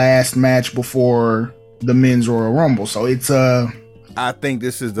the last match before the Men's Royal Rumble? So it's I think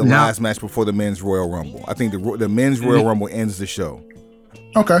this is the last match before the Men's Royal Rumble. I think the Men's Royal Rumble ends the show.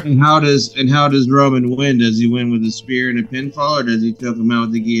 Okay. And how does Roman win? Does he win with a spear and a pinfall, or does he choke him out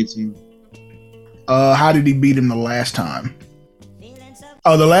with the guillotine? How did he beat him the last time?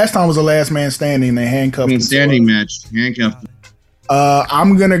 Oh, the last time was the last man standing. They handcuffed him. Standing match, handcuffed.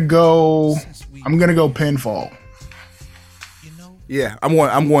 I'm gonna go pinfall. Yeah, I'm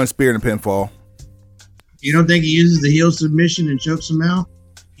going spear and pinfall. You don't think he uses the heel submission and chokes him out?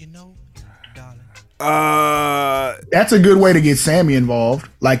 That's a good way to get Sammy involved.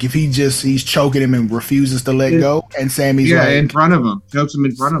 Like if he's choking him and refuses to let go, and Sammy's like in front of him, chokes him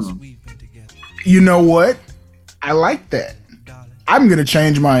in front of him. You know what? I like that. I'm gonna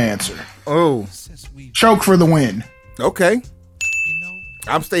change my answer. Oh, choke for the win. Okay.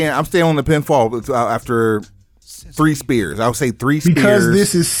 I'm staying on the pinfall after 3 spears. I would say 3 spears. Because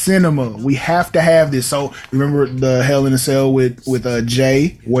this is cinema. We have to have this. So remember the Hell in a Cell with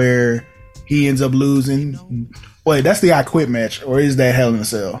Jay where he ends up losing. Wait, that's the I Quit match, or is that Hell in a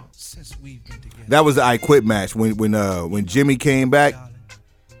Cell? That was the I Quit match when Jimmy came back.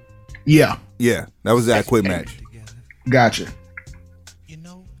 Yeah, that was the I Quit match. Gotcha.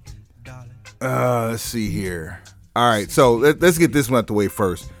 Let's see here. All right, so let's get this one out the way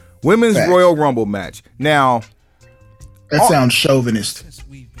first. Women's Royal Rumble match. Now, that sounds chauvinist.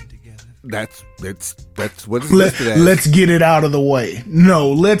 That's what it's listed as. Let's get it out of the way.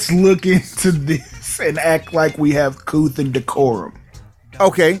 No, let's look into this and act like we have couth and decorum.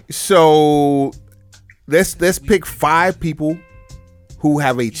 Okay, so let's pick 5 people who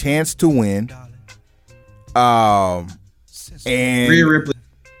have a chance to win. And Rhea Ripley.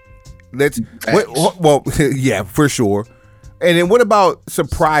 Yeah, for sure. And then what about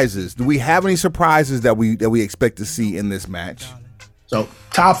surprises? Do we have any surprises that we expect to see in this match? So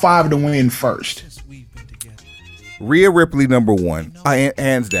top 5 to win first. Rhea Ripley number 1,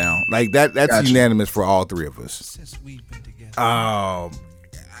 hands down. Like that's gotcha. Unanimous for all 3 of us. I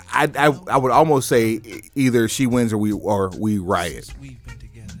would almost say either she wins or we riot.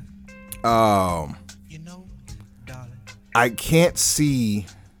 I can't see.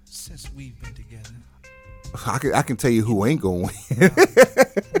 I can tell you who ain't gonna win.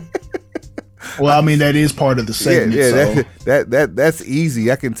 Well, I mean that is part of the segment. Yeah, so. That's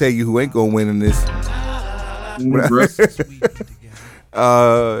easy. I can tell you who ain't gonna win in this.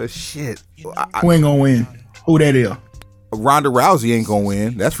 Shit. Who ain't gonna win? Who that is? Ronda Rousey ain't gonna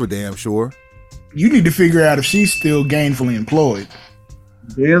win. That's for damn sure. You need to figure out if she's still gainfully employed.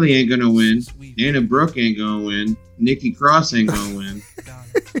 Bailey ain't gonna win. Dana Brooke ain't gonna win. Nikki Cross ain't gonna win.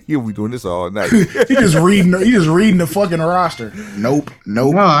 You'll be doing this all night. He just reading the fucking roster. Nope.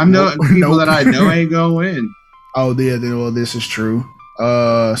 No, I'm knowing people that I know ain't gonna win. Oh, yeah. Well, this is true.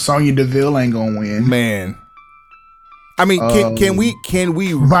 Sonya Deville ain't gonna win. Man. I mean, can we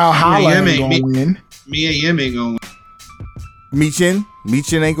Valhalla ain't gonna win. Mia Yim ain't gonna win.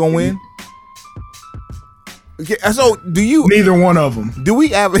 Michin ain't gonna win. Okay, so neither one of them. Do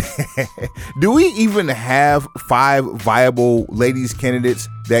we even have 5 viable ladies candidates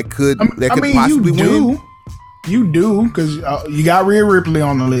that could possibly win? You do, because you got Rhea Ripley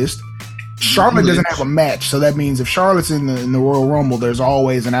on the list. Charlotte doesn't have a match, so that means if Charlotte's in the Royal Rumble, there's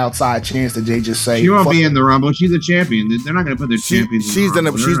always an outside chance that they just say she won't be in the Rumble. She's a champion. They're not going to put their champions. She's done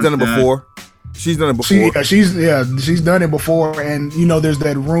it before. She's done it before. She's done it before, and there's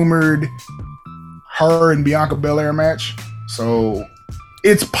that rumored her and Bianca Belair match. So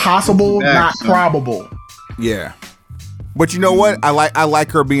it's possible, not probable. Yeah, but you know what? I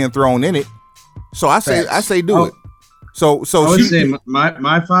like her being thrown in it. So I say do it. So I would say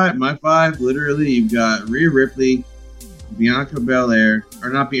my five. Literally, you've got Rhea Ripley, Bianca Belair, or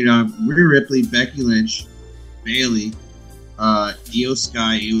not Rhea Ripley, Becky Lynch, Bailey, Io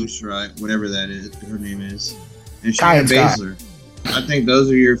Shirai, whatever that is, her name is, and Shayna Baszler. I think those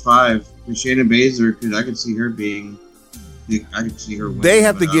are your 5. And Shayna Baszler, because I could see her winning. They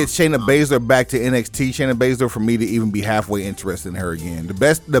have to get Shayna Baszler back to NXT. Shayna Baszler for me to even be halfway interested in her again.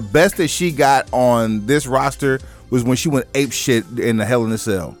 The best that she got on this roster was when she went ape shit in the Hell in a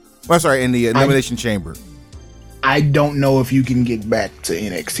Cell. In the Elimination Chamber. I don't know if you can get back to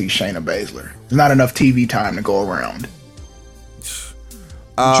NXT Shayna Baszler. There's not enough TV time to go around.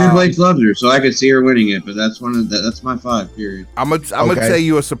 Triple H loves her, so I could see her winning it. But that's that's my 5. Period. I'm gonna tell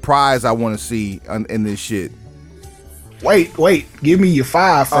you a surprise I want to see in this shit. Wait, give me your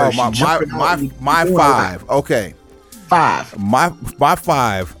 5 first. My 5. Okay, 5. My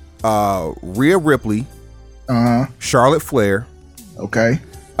 5. Rhea Ripley. Charlotte Flair. Okay.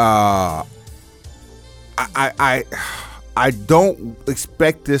 I don't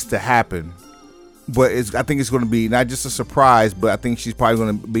expect this to happen, but I think it's going to be not just a surprise, but I think she's probably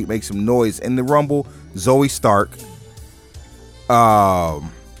going to make some noise in the Rumble. Zoe Stark.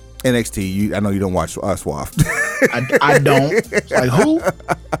 NXT. I know you don't watch Swaff. I don't. Like who?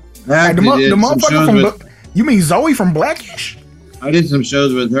 Like the motherfucker from. You mean Zoe from Blackish? I did some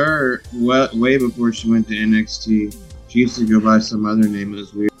shows with her way before she went to NXT. She used to go by some other name. It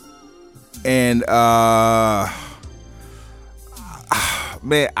was weird. And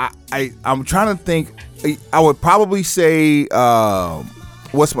man, I'm trying to think. I would probably say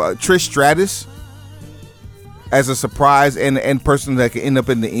Trish Stratus as a surprise and person that could end up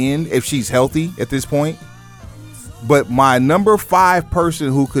in the end if she's healthy at this point. But my number 5 person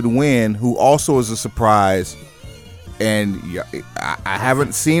who could win, who also is a surprise, and I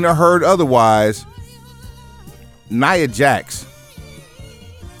haven't seen or heard otherwise, Nia Jax.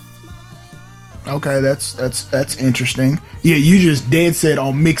 Okay, that's interesting. Yeah, you just dead set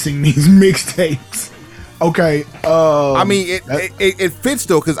on mixing these mixtapes. Okay, I mean it fits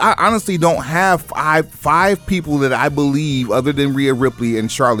though, because I honestly don't have five people that I believe other than Rhea Ripley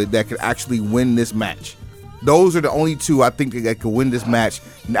and Charlotte that could actually win this match. Those are the only 2 I think that could win this match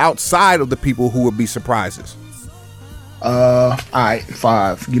outside of the people who would be surprises. All right,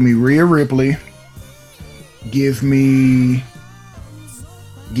 5. Give me Rhea Ripley. Give me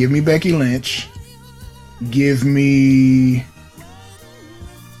Becky Lynch. Give me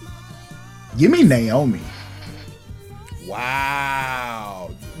Naomi. Wow.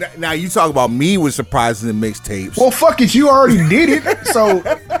 Now you talk about me with surprises and mixtapes. Well, fuck it, you already did it. So,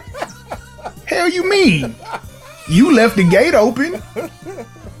 hell you mean? You left the gate open.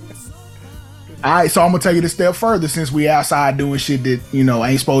 All right, so I'm gonna take it a step further since we outside doing shit that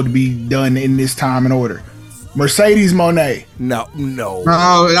ain't supposed to be done in this time and order. Mercedes Moné. No.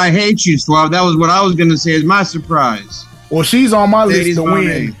 Oh, I hate you, Swab. That was what I was gonna say is my surprise. Well, she's on my list to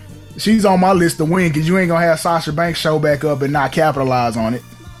win. She's on my list to win because you ain't gonna have Sasha Banks show back up and not capitalize on it.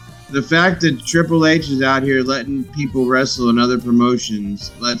 The fact that Triple H is out here letting people wrestle in other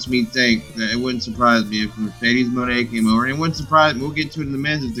promotions lets me think that it wouldn't surprise me if Mercedes Moné came over. And it wouldn't surprise me. We'll get to it in the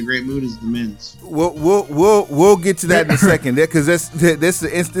men's if the great mood is the men's. We'll get to that in a second because this is an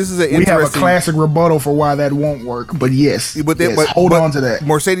interesting. We have a classic rebuttal for why that won't work. But yes, hold on to that.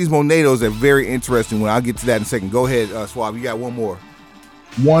 Mercedes Moné is a very interesting one. I'll get to that in a second. Go ahead, Swab. You got one more.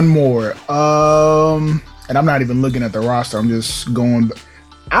 One more. And I'm not even looking at the roster. I'm just going.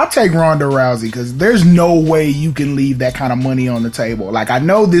 I'll take Ronda Rousey because there's no way you can leave that kind of money on the table. Like, I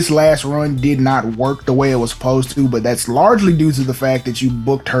know this last run did not work the way it was supposed to, but that's largely due to the fact that you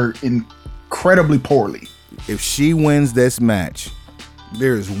booked her incredibly poorly. If she wins this match,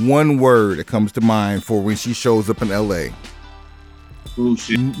 there is one word that comes to mind for when she shows up in LA.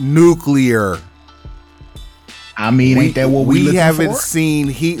 Bullshit. Nuclear. I mean, ain't that what we haven't for? seen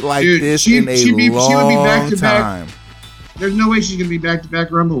heat like Dude, this she in a would be long time. There's no way she's gonna be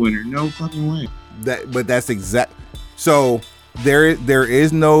back-to-back Rumble winner. No fucking way. But that's exact. So there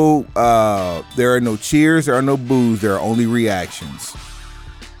is no there are no cheers, there are no boos, there are only reactions.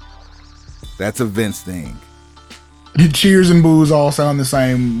 That's a Vince thing. Cheers and boos all sound the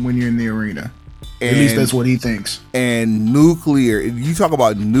same when you're in the arena. At least that's what he thinks. And nuclear. You talk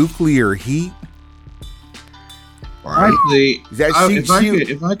about nuclear heat. Honestly,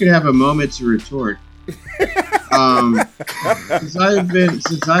 if I could have a moment to retort. Since I've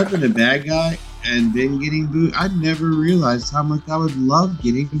been a bad guy and been getting booed, I never realized how much I would love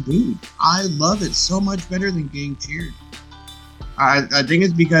getting booed. I love it so much better than getting cheered. I think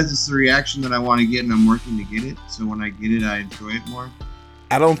it's because it's the reaction that I want to get and I'm working to get it. So when I get it, I enjoy it more.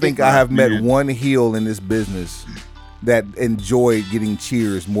 I don't think I have met one heel in this business that enjoyed getting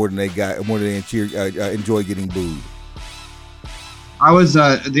cheers more than they enjoy getting booed. I was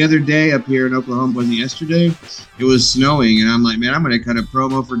the other day up here in Oklahoma, wasn't it yesterday? It was snowing, and I'm like, man, I'm going to cut a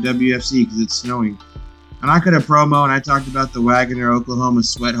promo for WFC because it's snowing. And I cut a promo, and I talked about the Wagoner, Oklahoma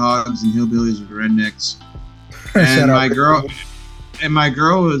sweat hogs and hillbillies with rednecks. And my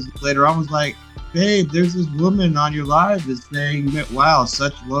girl was later on was like, babe, there's this woman on your live that's saying, wow,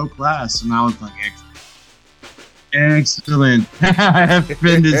 such low class. And I was like, excellent. I have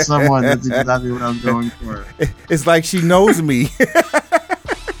offended someone. That's exactly what I'm going for. It's like she knows me.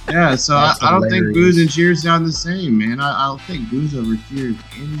 Yeah, so I don't think boos and cheers sound the same, man. I'll take boos over cheers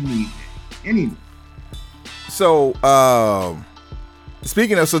any day. So,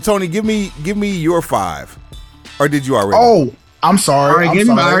 speaking of, so Tony, give me your 5, or did you already? Oh, I'm sorry. I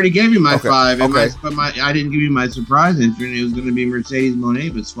already gave you my 5, and okay. I didn't give you my surprise entrant. It was going to be Mercedes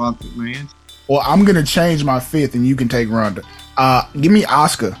Moné, but swapped with my answer. Well, I'm gonna change my 5th, and you can take Ronda. Give me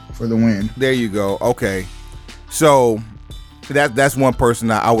Asuka for the win. There you go. Okay, so that's one person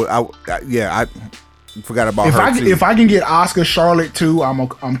I forgot about her too. If I can get Asuka Charlotte too, I'm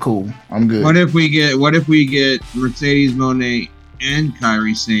cool. I'm good. What if we get Mercedes Moné and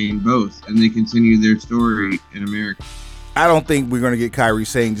Kairi Sane both, and they continue their story in America? I don't think we're gonna get Kairi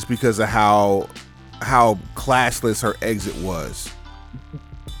Sane just because of how classless her exit was.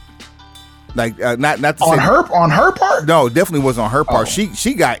 Like not to on say her part. No, definitely wasn't on her part.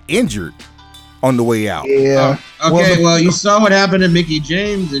 She got injured on the way out. Yeah. Well, you saw what happened to Mickie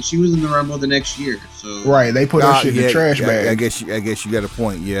James, and she was in the Rumble the next year. So right, they put her shit in the trash bag. I guess you got a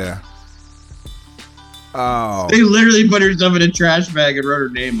point. Yeah. Oh. They literally put herself in a trash bag and wrote her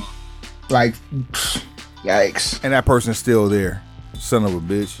name on. Like, yikes! And that person's still there, son of a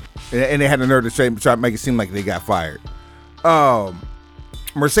bitch. And they had the nerve to try to make it seem like they got fired.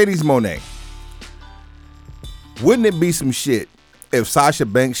 Mercedes Moné. Wouldn't it be some shit if Sasha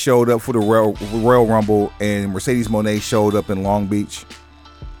Banks showed up for the Royal Rumble and Mercedes Moné showed up in Long Beach?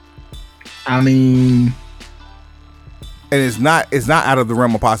 I mean, and it's not out of the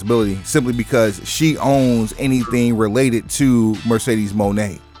realm of possibility simply because she owns anything related to Mercedes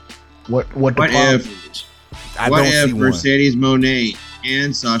Moné. What if Mercedes Moné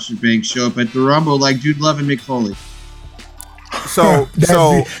and Sasha Banks show up at the Rumble like Jude Love and Mick Foley? So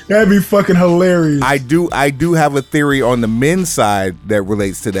that'd be fucking hilarious. I do have a theory on the men's side that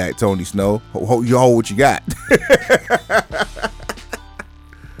relates to that, Tony Snow. You hold what you got.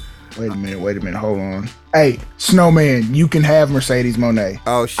 Wait a minute, hold on. Hey, Snowman, you can have Mercedes Moné.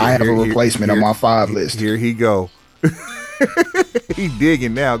 Oh shit! I have a replacement on my 5 list. Here he go. He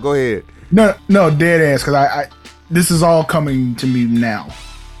digging now. Go ahead. No, dead ass. Because I this is all coming to me now.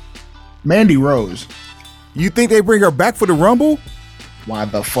 Mandy Rose. You think they bring her back for the Rumble? Why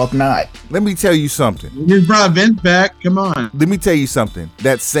the fuck not? Let me tell you something. You brought Vince back. Come on. Let me tell you something.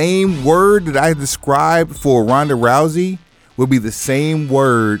 That same word that I described for Ronda Rousey would be the same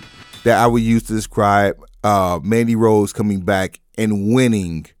word that I would use to describe Mandy Rose coming back and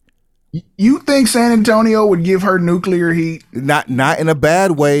winning. You think San Antonio would give her nuclear heat? Not in a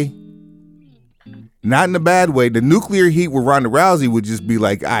bad way. Not in a bad way. The nuclear heat with Ronda Rousey would just be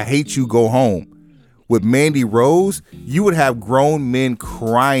like, I hate you, go home. With Mandy Rose, you would have grown men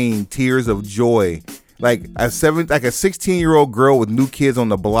crying tears of joy like a 16-year-old girl with new kids on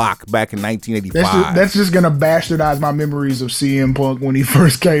the block back in 1985. That's just gonna bastardize my memories of CM Punk when he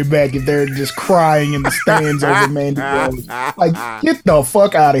first came back. If they're just crying in the stands over Mandy Rose, like get the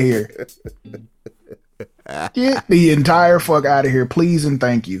fuck out of here. Get the entire fuck out of here, please and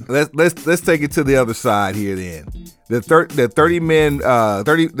thank you. Let's take it to the other side here. Then the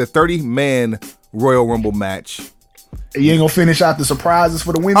 30 man Royal Rumble match. You ain't gonna finish out the surprises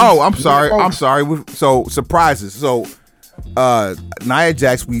for the women. Oh, I'm sorry. So surprises. So Nia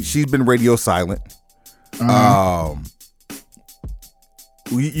Jax, she's been radio silent.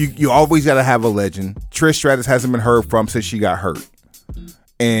 You always gotta have a legend. Trish Stratus hasn't been heard from since she got hurt.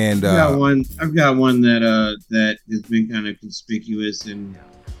 And I've got one that has been kind of conspicuous in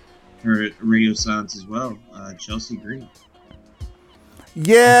her radio silence as well. Chelsea Green.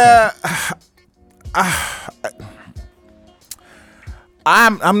 Yeah,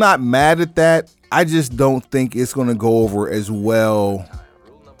 I'm not mad at that. I just don't think it's going to go over as well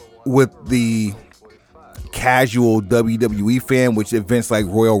with the casual WWE fan, which events like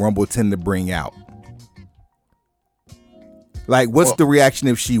Royal Rumble tend to bring out. Like, what's the reaction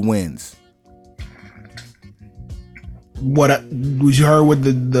if she wins? Was you heard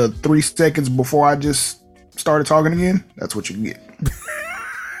with the 3 seconds before I just started talking again? That's what you get.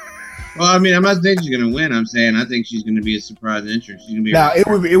 Well, I mean, I'm not saying she's gonna win. I'm saying I think she's gonna be a surprise entrant. She's gonna be now. It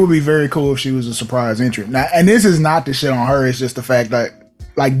would be very cool if she was a surprise entrant. Now, and this is not the shit on her. It's just the fact that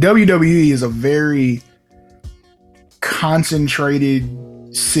like WWE is a very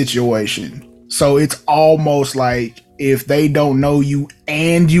concentrated situation. So it's almost like if they don't know you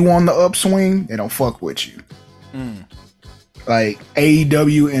and you on the upswing, they don't fuck with you. Like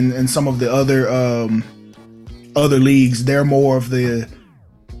AEW and some of the other leagues, they're more of the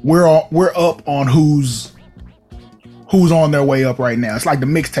we're up on who's on their way up right now. It's like the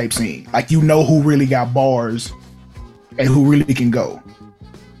mixtape scene. Like you know who really got bars and who really can go.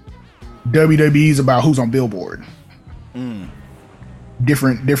 WWE is about who's on Billboard.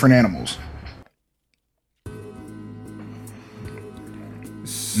 Different animals.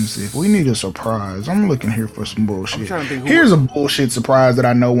 Let me see if we need a surprise. I'm looking here for some bullshit. Here's a bullshit surprise that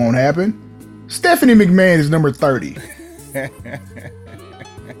I know won't happen. Stephanie McMahon is number 30.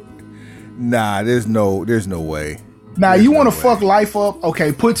 Nah, there's no way. Now you want to fuck life up?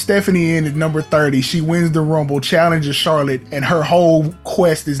 Okay, put Stephanie in at number 30. She wins the Rumble, challenges Charlotte, and her whole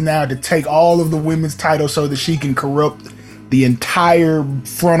quest is now to take all of the women's titles so that she can corrupt the entire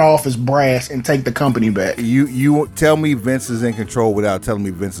front office brass and take the company back. You tell me Vince is in control without telling me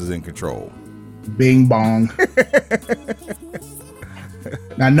Vince is in control. Bing bong.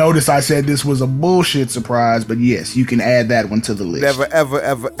 Now notice I said this was a bullshit surprise, but yes, you can add that one to the list. Never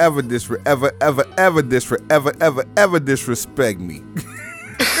ever disrespect me.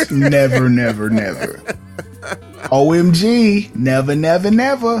 Never. OMG, never.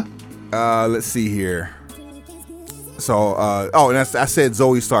 Let's see here. So, and I said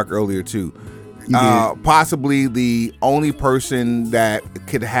Zoe Stark earlier too. Possibly the only person that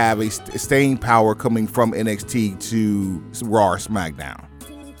could have a staying power coming from NXT to Raw or SmackDown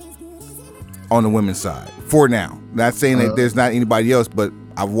on the women's side for now. Not saying that there's not anybody else, but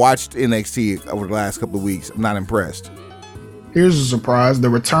I've watched NXT over the last couple of weeks. I'm not impressed. Here's a surprise: the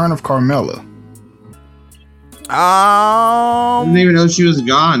return of Carmella. I didn't even know she was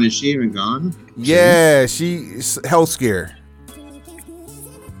gone. Is she even gone? Yeah, she's health scare.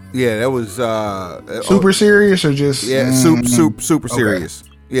 Yeah, that was super serious or just super serious.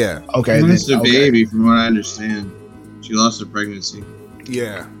 Yeah. Okay. It's a baby, from what I understand. She lost her pregnancy.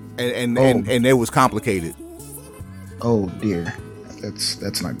 Yeah, and it was complicated. Oh dear,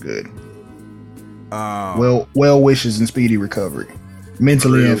 that's not good. Well wishes and speedy recovery,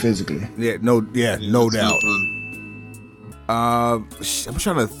 mentally and physically. No doubt. I'm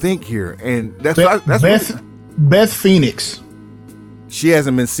trying to think here, and that's Beth Phoenix. She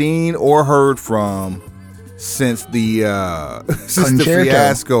hasn't been seen or heard from since the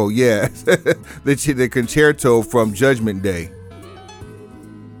fiasco. Yeah, the concerto from Judgment Day.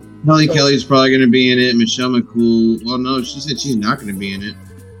 Kelly Kelly's probably going to be in it. Michelle McCool. Well, no, she said she's not going to be in it.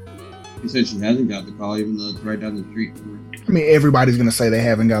 She said she hasn't got the call, even though it's right down the street from her. I mean, everybody's going to say they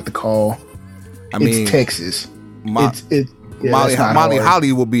haven't got the call. It's Texas. Molly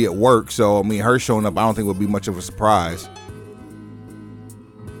Holly will be at work, so I mean, her showing up, I don't think will be much of a surprise.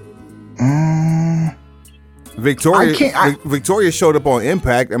 Victoria showed up on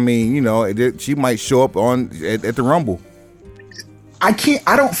Impact. I mean, you know, she might show up at the Rumble. I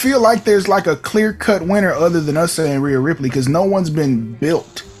don't feel like there's like a clear-cut winner other than us saying Rhea Ripley, because no one's been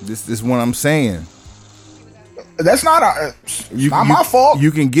built. This is what I'm saying. That's not not my fault.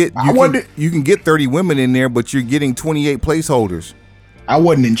 You can get 30 women in there, but you're getting 28 placeholders. I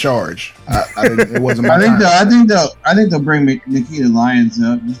wasn't in charge. It wasn't my turn. I think they'll bring Nikita Lyons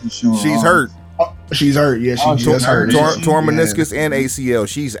up just to show her. She's hurt. Oh, she's hurt. Yeah, she's just hurt. Torn meniscus and ACL.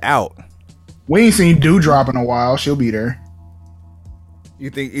 She's out. We ain't seen Dewdrop in a while. She'll be there. You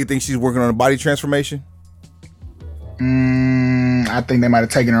think she's working on a body transformation? I think they might have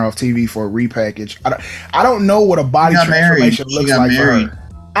taken her off TV for a repackage. I don't know what a body transformation looks like for her.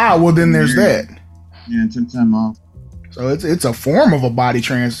 Well then there's that. Yeah, it took time off. So it's a form of a body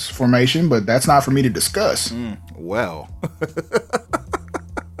transformation, but that's not for me to discuss. Well.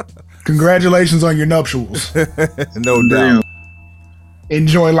 Congratulations on your nuptials. No doubt.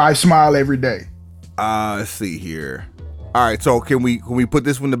 Enjoy life, smile every day. Let's see here. All right, so can we put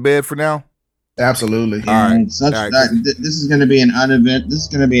this one to bed for now? Absolutely. All right. This is going to be an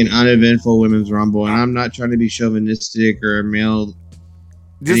uneventful women's rumble, and I'm not trying to be chauvinistic or male.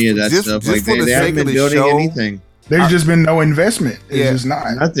 Any of that stuff. Like they haven't been building anything. There's just been no investment. It's just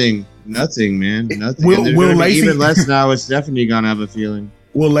not nothing, man, nothing. Will Lacey, even less now with Stephanie gonna have a feeling?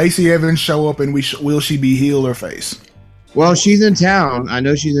 Will Lacey Evans show up, and will she be heel or face? Well, she's in town. I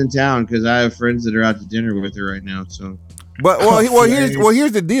know she's in town because I have friends that are out to dinner with her right now. So. But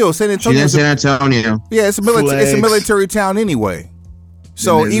here's the deal. San Antonio. She's in San Antonio. Yeah, it's a military town anyway.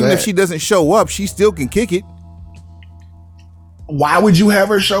 So even if she doesn't show up, she still can kick it. Why would you have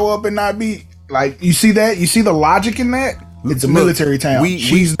her show up and not be like? You see that? You see the logic in that? It's a military town.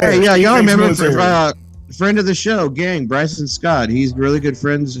 She's there. Yeah, y'all remember friend of the show, gang, Bryson Scott. He's really good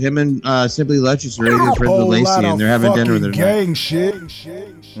friends. Him and Simply Luscious are really good friends with Lacey, and they're having dinner with her. Gang shit.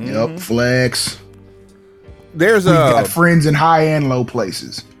 Yep, flex. We got friends in high and low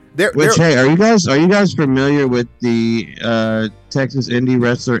places. Hey, are you guys familiar with the Texas indie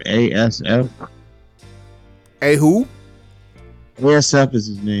wrestler ASF? A who? ASF is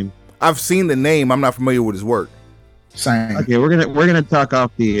his name. I've seen the name. I'm not familiar with his work. Same. Okay, we're gonna talk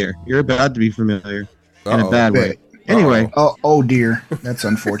off the air. You're about to be familiar in a bad way. Anyway. Oh dear, that's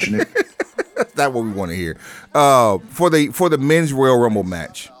unfortunate. That's not what we want to hear. For the men's Royal Rumble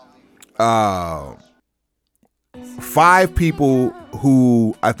match, 5 people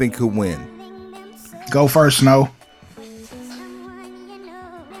who I think could win. Go first, Snow.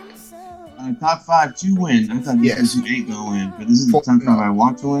 Top 5 to win. I thought this was 8 gonna win, but this is the top 5 I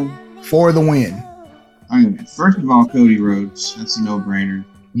want to win. For the win. First of all, Cody Rhodes. That's a no-brainer.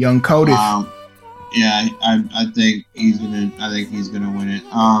 Young Cody. Yeah, I think he's gonna win it.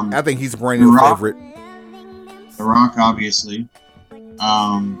 I think he's a perennial favorite. The Rock, obviously.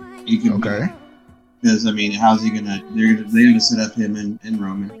 He could okay. Because how's he gonna? They're gonna set up him and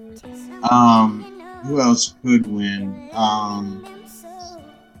Roman. Who else could win?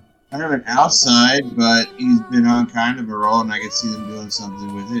 Kind of an outside, but he's been on kind of a roll, and I could see them doing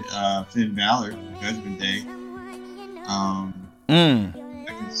something with it. Finn Balor, Judgment Day.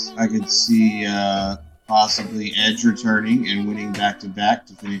 I could see possibly Edge returning and winning back-to-back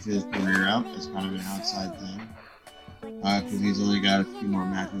to finish his career out. That's kind of an outside thing because he's only got a few more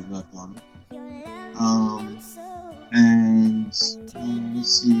matches left on it. And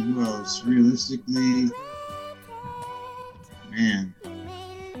let's see who else. Realistically, man.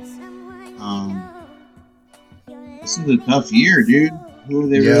 This is a tough year, dude. Who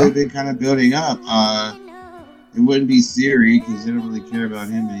have they really been kind of building up? It wouldn't be Theory because they don't really care about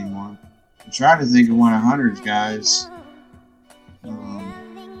him anymore. I'm trying to think of one of Hunter's guys. I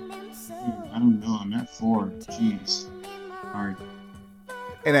don't know. I'm at 4. Jeez. Hard.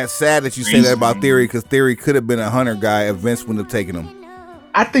 And that's sad that you say that about Theory because Theory could have been a Hunter guy if Vince wouldn't have taken him.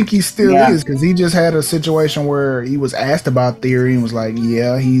 I think he still is because he just had a situation where he was asked about Theory and was like,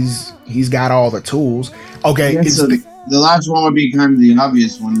 "Yeah, he's got all the tools." Okay, yeah, so the last one would be kind of the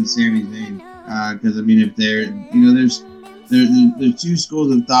obvious one, Sami Zayn, because if there's 2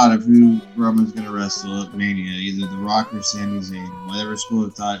 schools of thought of who Roman's going to wrestle at Mania, either The Rock or Sami Zayn. Whatever school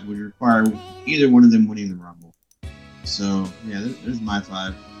of thought would require either one of them winning the Rumble. So yeah, there's my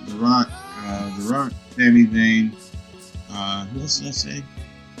 5: The Rock, Sami Zayn. Who else did I say?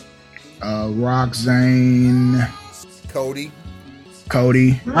 Rock, Zayn, Cody.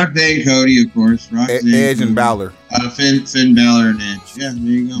 Rock, Zayn, Cody, of course. Rock, Zayn, Edge, Cody. And Balor. Finn Balor and Edge. Yeah, there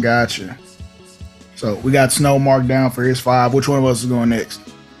you go. Gotcha. So we got Snow marked down for his 5. Which one of us is going next?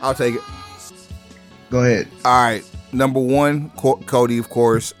 I'll take it. Go ahead. All right. Number 1, Cody, of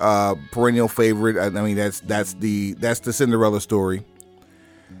course, perennial favorite. That's the Cinderella story.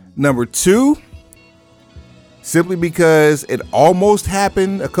 Number 2. Simply because it almost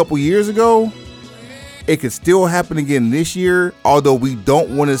happened a couple years ago, it could still happen again this year, although we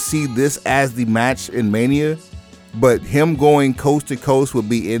don't want to see this as the match in Mania. but him going coast to coast would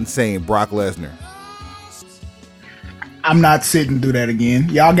be insane. Brock Lesnar. I'm not sitting through that again.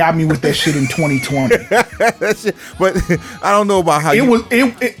 Y'all got me with that shit in 2020. But I don't know about how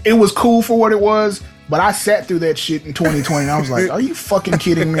it was cool for what it was, but I sat through that shit in 2020 and I was like, are you fucking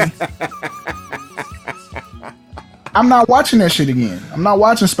kidding me? I'm not watching that shit again. I'm not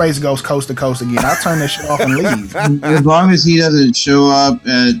watching Space Ghost Coast to Coast again. I'll turn that shit off and leave. As long as he doesn't show up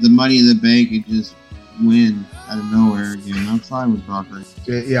at the Money in the Bank and just win out of nowhere again, I'm fine with Brock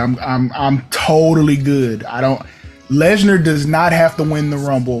Lesnar. Yeah, I'm totally good. Lesnar does not have to win the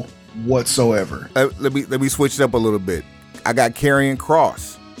Rumble whatsoever. Let me switch it up a little bit. I got Karrion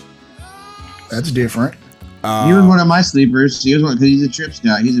Kross. That's different. He was one of my sleepers. He was one because he's a Trips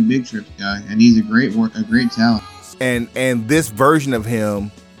guy. He's a big Trips guy, and he's a great talent. And this version of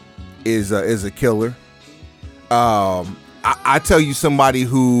him is a killer. I tell you somebody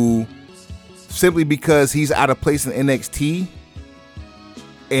who, simply because he's out of place in NXT.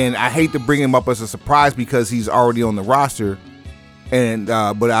 And I hate to bring him up as a surprise because he's already on the roster, and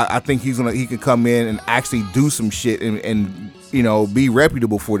but I think he can come in and actually do some shit and be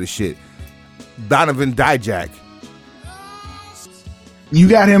reputable for the shit. Donovan Dijak. You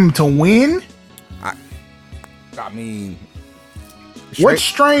got him to win? I mean, what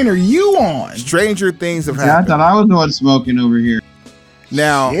strain are you on? Stranger things have happened. I thought I was the one smoking over here.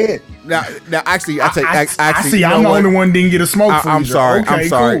 Now, actually, I see. I'm the only one didn't get a smoke. I'm sorry. Okay, I'm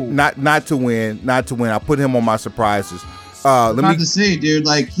sorry. Cool. Not to win. I put him on my surprises. Not to say, dude.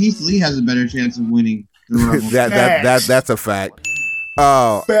 Like Keith Lee has a better chance of winning. That's a fact.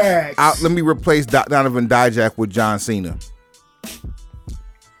 Facts. Let me replace Donovan Dijak with John Cena.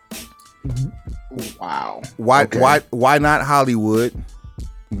 Wow. Why not Hollywood?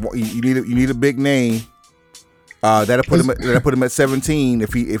 You need a big name. That'll put him at 17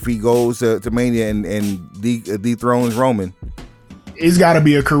 if he goes to Mania and dethrones Roman. It's got to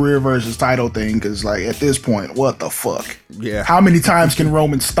be a career versus title thing because, like, at this point, what the fuck? Yeah. How many times can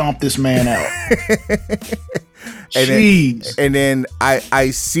Roman stomp this man out? Jeez. And then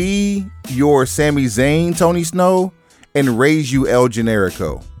I see your Sami Zayn, Tony Snow, and raise you El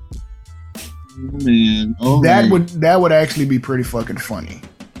Generico. Man, that would actually be pretty fucking funny.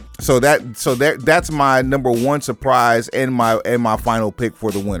 So that's my number one surprise and my final pick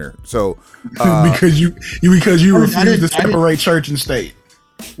for the winner. So because you refused to separate church and state.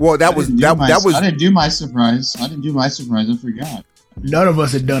 Well, that was I didn't do my surprise. I forgot. None of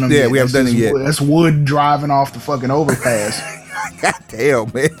us had done them. Yeah, yet. We haven't done it yet. That's Wood driving off the fucking overpass. God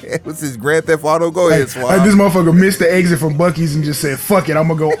damn, man. What's this, Grand Theft Auto? Go ahead, Swab. Like this motherfucker missed the exit from Buc-ee's and just said, fuck it, I'm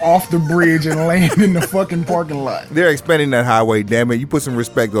gonna go off the bridge and land in the fucking parking lot. They're expanding that highway, damn it. You put some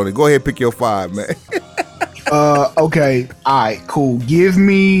respect on it. Go ahead, pick your 5, man. Okay. Alright, cool. Give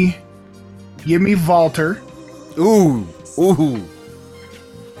me Walter. Ooh.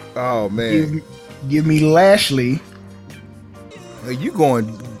 Oh, man. Give me Lashley. You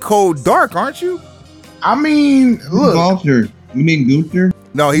going cold dark, aren't you? I mean, look. Walter. You mean Gunther?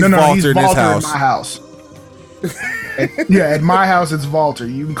 No, he's Walter in his house. At my house. At my house, it's Walter.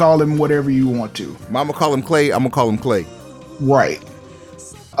 You can call him whatever you want to. I'm gonna call him Clay. I'm gonna call him Clay. Right.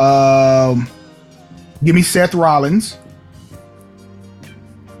 Give me Seth Rollins.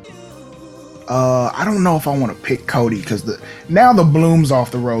 I don't know if I want to pick Cody because now the bloom's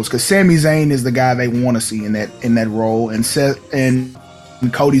off the rose because Sami Zayn is the guy they want to see in that role, and Seth and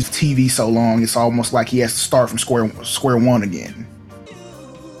Cody's TV so long it's almost like he has to start from square one again.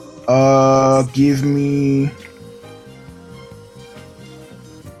 Give me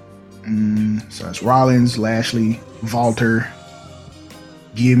so it's Rollins, Lashley, Walter.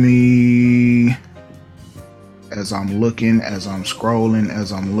 Give me, as I'm scrolling,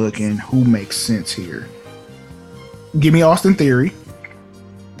 who makes sense here? Give me Austin Theory.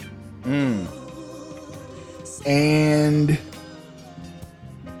 And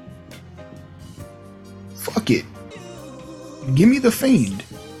fuck it. Give me The Fiend.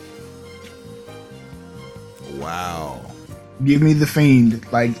 Wow. Give me The Fiend.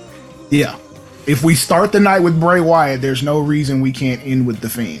 Like, yeah. If we start the night with Bray Wyatt, there's no reason we can't end with The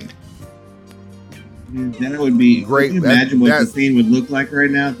Fiend. Then it would be great. Can you imagine what The Fiend would look like right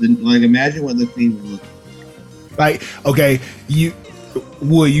now? Imagine what The Fiend would look like. Okay, you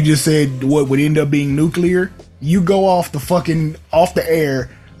just said what would end up being nuclear? You go off the air,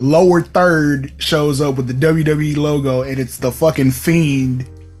 lower third shows up with the WWE logo, and it's the fucking Fiend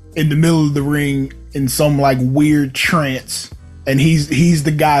in the middle of the ring in some like weird trance, and he's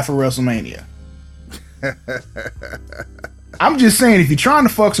the guy for WrestleMania. I'm just saying, if you're trying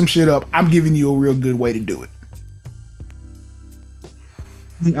to fuck some shit up, I'm giving you a real good way to do it.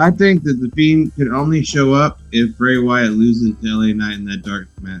 I think that the Fiend could only show up if Bray Wyatt loses to LA Knight in that dark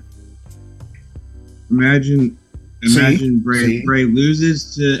match. Imagine Bray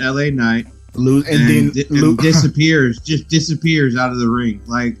loses to LA Knight, and disappears, just disappears out of the ring.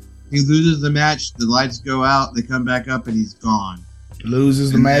 Like, he loses the match, the lights go out, they come back up, and he's gone.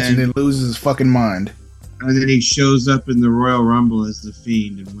 Loses the match and then loses his fucking mind. And then he shows up in the Royal Rumble as the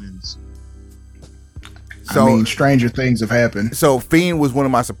Fiend and wins. So, I mean, stranger things have happened. So Fiend was one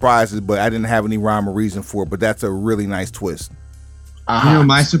of my surprises, but I didn't have any rhyme or reason for it. But that's a really nice twist. You know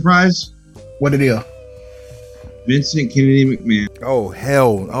my surprise? What it is? Vincent Kennedy McMahon. Oh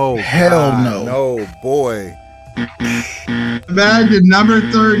hell! Oh hell God, no! No boy. Imagine number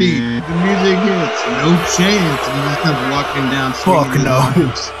 30. The music hits. No chance. And he just comes walking down. Fuck no.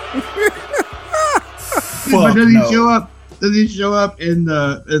 But does he show up? Does he show up in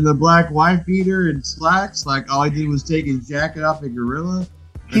the black wife beater and slacks? Like all he did was take his jacket off a gorilla?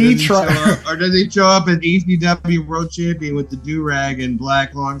 Or does he show up an ECW World Champion with the do-rag and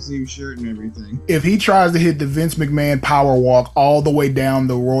black long sleeve shirt and everything? If he tries to hit the Vince McMahon power walk all the way down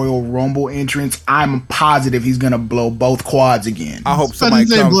the Royal Rumble entrance, I'm positive he's gonna blow both quads again. I hope somebody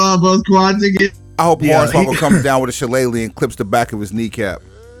blow both quads again. I hope Hornswoggle comes down with a shillelagh and clips the back of his kneecap.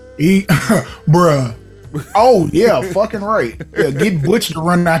 Bruh. Oh yeah, fucking right. Yeah, get Butch to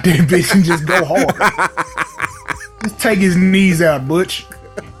run out there, bitch, and just go hard. Just take his knees out, Butch.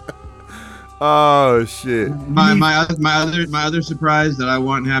 Oh shit! My other surprise that I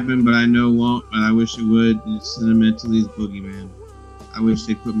want happen, but I know won't, and I wish it would. Is Sentimentally's Boogeyman. I wish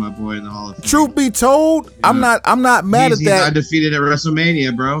they put my boy in the Hall of Fame. Truth be told, I'm not mad at that. He's undefeated at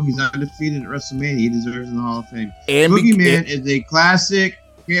WrestleMania, bro. He's undefeated at WrestleMania. He deserves in the Hall of Fame. And Boogeyman is a classic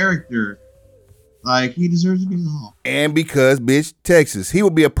character. Like, he deserves to be in the Hall. And because, bitch, Texas. He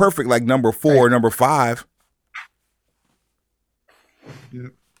would be a perfect, like, number 4 or number 5.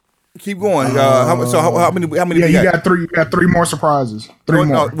 Yep. Keep going. How many? Yeah, you got three. You got 3 more surprises. 3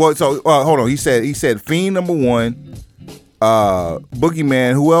 more. Well, so hold on. He said Fiend number 1,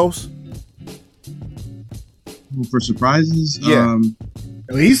 Boogeyman. Who else? For surprises, yeah.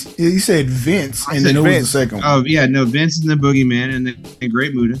 He said Vince, and then who was the second one? Oh yeah, no, Vince and the Boogeyman, and then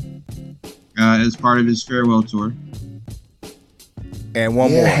Great Muta. As part of his farewell tour. And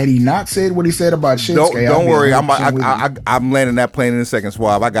one more. Had he not said what he said about Shinsuke, don't worry. I'm landing that plane in a second,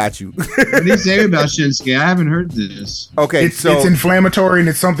 Swab. I got you. What did he say about Shinsuke? I haven't heard this. Okay, it's inflammatory and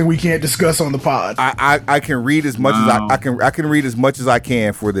it's something we can't discuss on the pod. I can read as much as I can read as much as I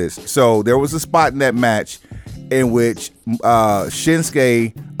can for this. So there was a spot in that match in which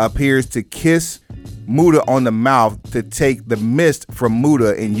Shinsuke appears to kiss Muta on the mouth to take the mist from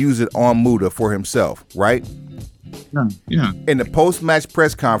Muta and use it on Muta for himself, right? Yeah. In the post-match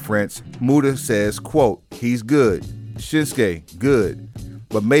press conference, Muta says, quote, "He's good. Shinsuke, good.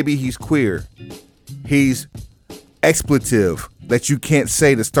 But maybe he's queer. He's expletive that you can't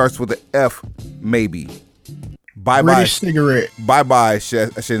say that starts with an F, maybe. Bye-bye. British cigarette. Bye-bye,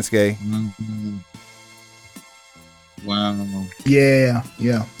 Shinsuke." Mm-hmm. Wow. Yeah.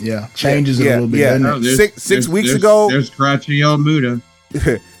 Changes it a little bit. Yeah. No, six weeks ago. There's crotchety old Muta.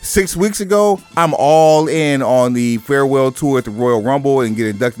 6 weeks ago, I'm all in on the farewell tour at the Royal Rumble and get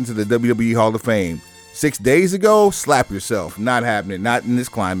inducted into the WWE Hall of Fame. 6 days ago, slap yourself. Not happening. Not in this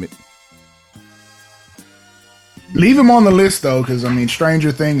climate. Leave him on the list though, because I mean,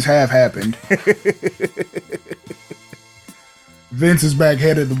 stranger things have happened. Vince is back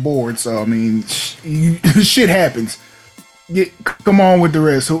head of the board, so I mean, shit happens. Come on with the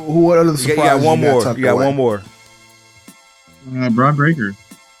rest. What other surprises? You got one more. Braun Breaker.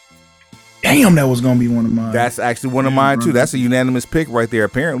 Damn, that was gonna be one of mine. That's actually one of mine too. That's a unanimous pick right there,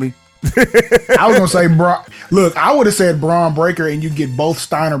 apparently. I was gonna say, look, I would have said Braun Breaker, and you get both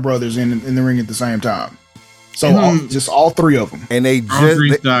Steiner brothers in the ring at the same time. So just all 3 of them, and they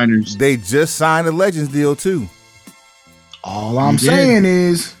just signed a Legends deal too. All I'm saying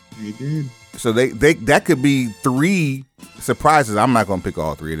is they did. So they that could be 3 surprises. I'm not gonna pick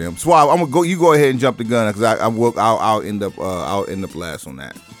all 3 of them. Swab, I'm gonna go. You go ahead and jump the gun because I'll end up last on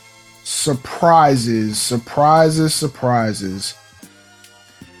that. Surprises.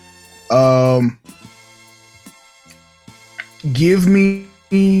 Give me.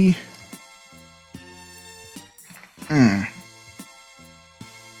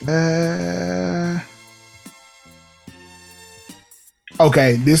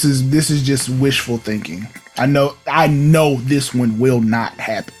 Okay, this is just wishful thinking. I know this one will not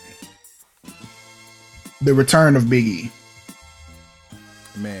happen. The return of Big E.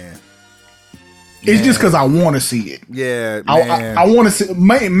 Man. It's just because I want to see it. Yeah, I want to see.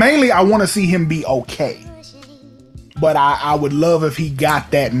 Mainly, I want to see him be okay. but I would love if he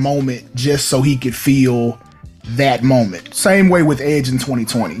got that moment just so he could feel that moment. Same way with Edge in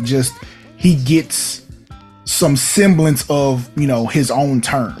 2020. Just he gets some semblance of, you know, his own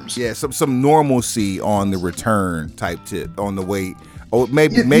terms. Yeah, some normalcy on the return type tip on the way. Or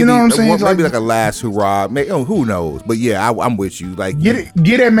maybe you know what I'm saying? Maybe like a last hurrah. Who knows? But yeah, I'm with you. Like get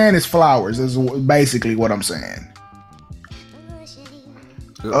that man his flowers is basically what I'm saying.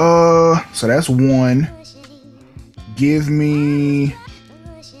 So that's one. Give me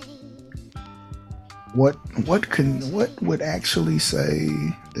what would actually say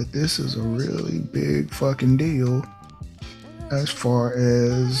that this is a really big fucking deal as far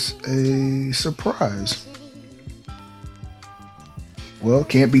as a surprise. Well,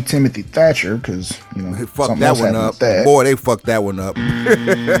 can't be Timothy Thatcher because, you know, they fucked that one up. Boy, they fucked that one up.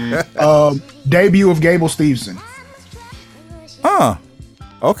 Debut of Gable Steveson. Huh.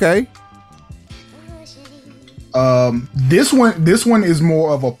 Okay. This one is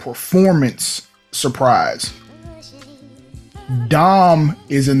more of a performance surprise. Dom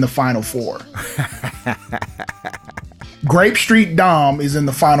is in the Final Four. Grape Street Dom is in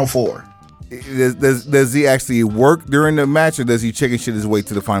the Final Four. Does he actually work during the match, or does he chicken shit his way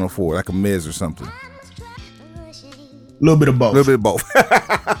to the Final Four like a Miz or something? A little bit of both.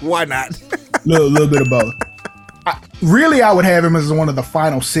 Why not? little bit of both. I would have him as one of the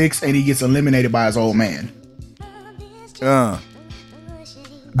final 6, and he gets eliminated by his old man. But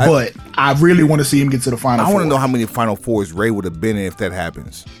I really want to see him get to the Final Four. I want to know how many Final Fours Ray would have been in if that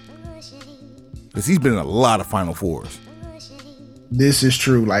happens. Because he's been in a lot of Final Fours. This is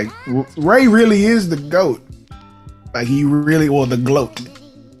true. Like, Ray really is the GOAT. Like, he really, or the GLOAT.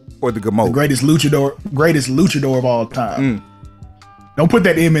 Or the GAMOT. The greatest luchador of all time. Don't put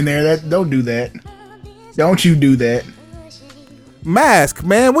that M in there. Don't do that. Don't you do that. Mask,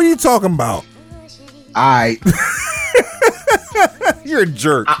 man. What are you talking about? You're a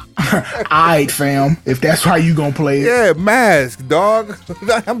jerk. Alright, fam. If that's how you gonna play it. Yeah, Mask, dog.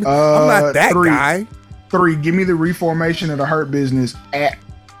 I'm not that guy. 3, give me the reformation of the Hurt Business at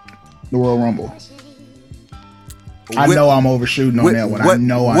the Royal Rumble. I know I'm overshooting on that one. I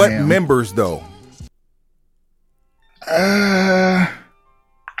know I am. What members, though?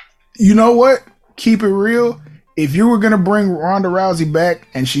 You know what? Keep it real. If you were going to bring Ronda Rousey back,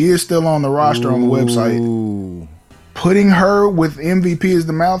 and she is still on the roster on the website, putting her with MVP as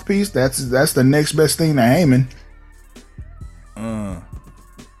the mouthpiece, that's the next best thing to Heyman.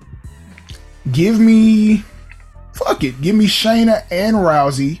 Give me Shayna and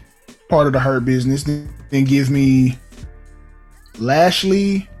Rousey, part of the Hurt Business. Then give me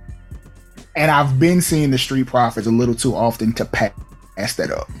Lashley, and I've been seeing the Street Profits a little too often to pass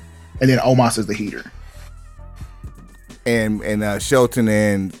that up. And then Omos is the heater. And Shelton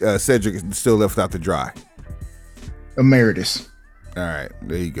and Cedric still left out to dry. Emeritus. All right,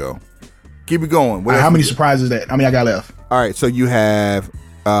 there you go. Keep it going. How many surprises that? How many I got left? All right, so you have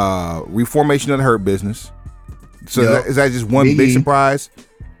reformation of the Hurt Business. So is that just one big surprise?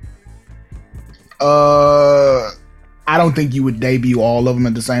 I don't think you would debut all of them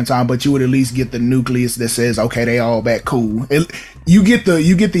at the same time, but you would at least get the nucleus that says, okay, they all back, cool. You get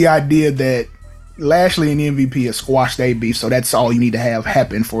the idea that Lashley and MVP have squashed their beef, so that's all you need to have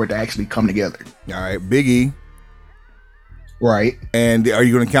happen for it to actually come together. All right, Big E. Right. And are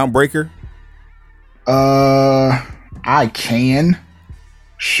you going to count Breaker? I can.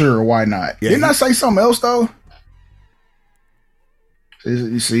 Sure, why not? Yeah, didn't I say something else, though?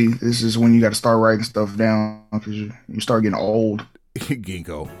 You see, this is when you got to start writing stuff down because you start getting old.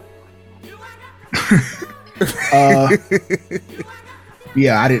 Ginkgo.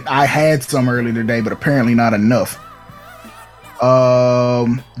 Yeah, I had some earlier today, but apparently not enough.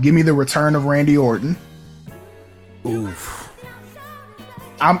 Give me the return of Randy Orton. Oof.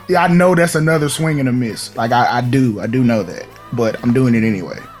 I know that's another swing and a miss. Like I do know that, but I'm doing it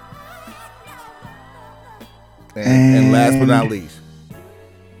anyway. And last but not least.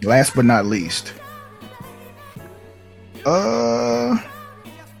 Last but not least. I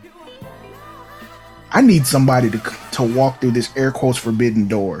need somebody to walk through this air quotes forbidden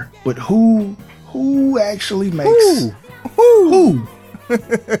door. But who actually makes who?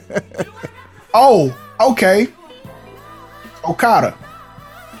 Oh, okay. Okada.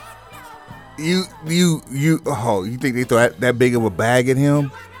 You think they throw that big of a bag at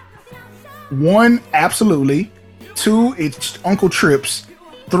him? 1, absolutely. 2, it's Uncle Trips.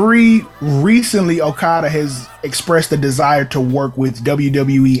 3, recently Okada has expressed a desire to work with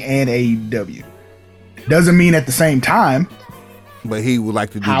WWE and AEW. Doesn't mean at the same time. But he would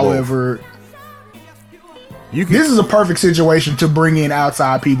like to do however, both. This is a perfect situation to bring in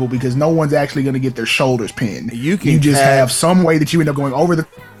outside people because no one's actually going to get their shoulders pinned. You just have some way that you end up going over the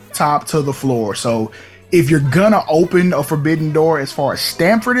top to the floor. So if you're going to open a forbidden door as far as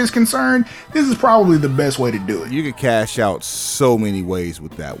Stamford is concerned, this is probably the best way to do it. You could cash out so many ways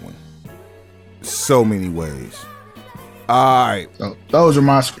with that one. So many ways. All right. So those are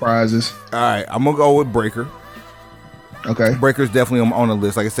my surprises. All right. I'm going to go with Breaker. Okay. Breaker's definitely on the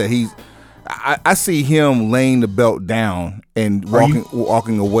list. Like I said, I see him laying the belt down and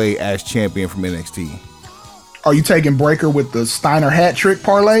walking away as champion from NXT. Are you taking Breaker with the Steiner hat trick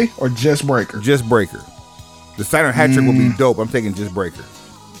parlay or just Breaker? Just Breaker. The Steiner hat trick will be dope. I'm taking just Breaker.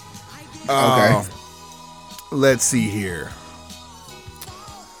 Okay. Let's see here.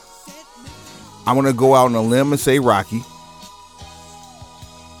 I'm going to go out on a limb and say Rocky.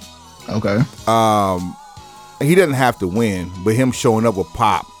 Okay. He doesn't have to win, but him showing up with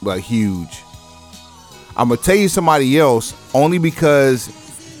pop, like, huge. I'm going to tell you somebody else only because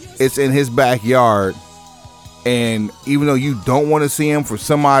it's in his backyard. And even though you don't want to see him, for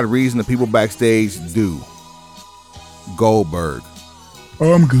some odd reason, the people backstage do. Goldberg.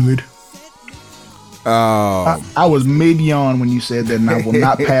 Oh, I'm good. I was mid-yawn when you said that, and I will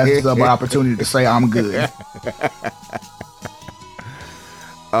not pass this up opportunity to say I'm good.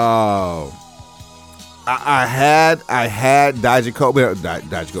 I had Dijak.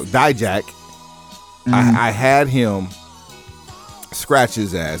 I had him scratch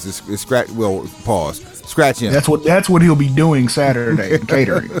his ass. Pause. Scratch him. That's what he'll be doing Saturday in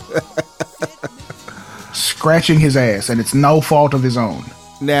catering. Scratching his ass, and it's no fault of his own.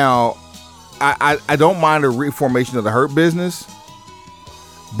 Now, I don't mind a reformation of the Hurt Business,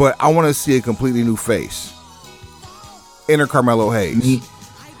 but I want to see a completely new face. Enter Carmelo Hayes.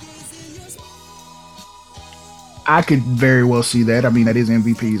 I could very well see that. I mean, that is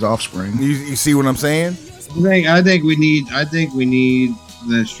MVP's offspring. You see what I'm saying? I think we need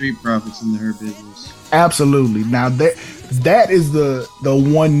the Street Profits in the Hurt Business. Absolutely. Now that is the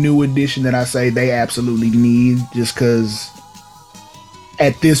one new addition that I say they absolutely need, just because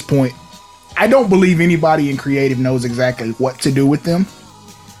at this point I don't believe anybody in creative knows exactly what to do with them.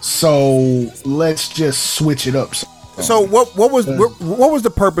 So let's just switch it up. So what was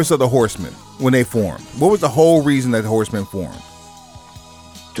the purpose of the Horsemen when they formed? What was the whole reason that the Horsemen formed?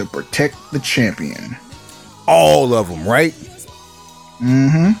 To protect the champion. All of them, right?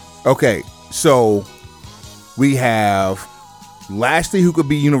 Mm-hmm. Okay, so we have Lashley, who could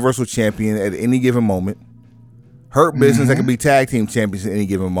be Universal Champion at any given moment. Hurt Business that could be Tag Team Champions at any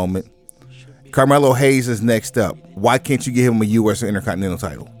given moment. Carmelo Hayes is next up. Why can't you give him a U.S. or Intercontinental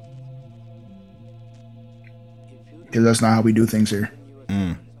title? Because that's not how we do things here.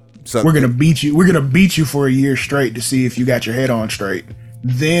 So we're gonna beat you. We're gonna beat you for a year straight to see if you got your head on straight.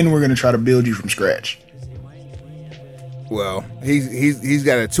 Then we're gonna try to build you from scratch. Well, he's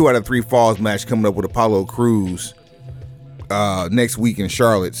got a 2 out of 3 falls match coming up with Apollo Crews next week in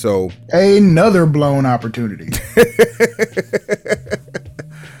Charlotte. So another blown opportunity.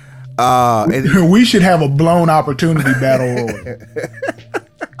 And we should have a blown opportunity battle royal.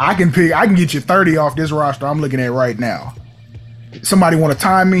 I can get you 30 off this roster I'm looking at right now. Somebody want to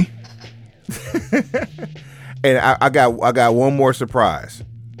time me? And I got one more surprise.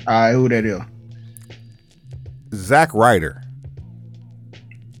 All right, who that is? Zack Ryder.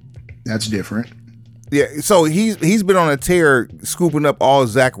 That's different. Yeah, so he's been on a tear scooping up all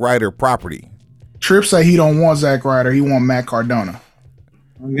Zack Ryder property. Tripp say he don't want Zack Ryder, he want Matt Cardona.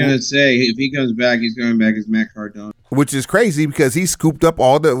 I'm gonna say if he comes back, he's coming back as Matt Cardona, which is crazy because he scooped up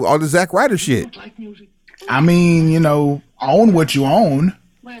all the Zack Ryder shit. I mean, own what you own.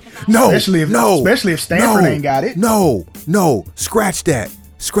 No, especially if Stanford ain't got it. No, scratch that.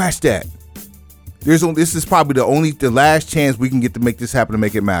 This is probably the last chance we can get to make this happen to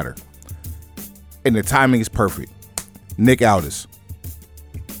make it matter, and the timing is perfect. Nick Aldis.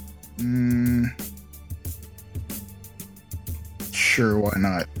 Sure, why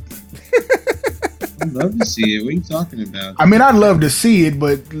not? I'd love to see it. What are you talking about? I mean, I'd love to see it,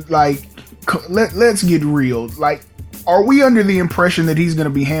 but let's get real. Are we under the impression that he's going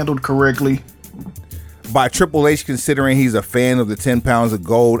to be handled correctly? By Triple H, considering he's a fan of the 10 pounds of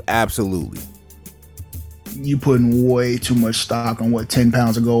gold? Absolutely. You putting way too much stock on what 10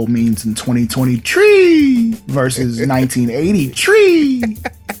 pounds of gold means in 2020 tree versus 1980 tree.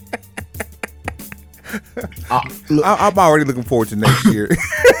 I'm already looking forward to next year.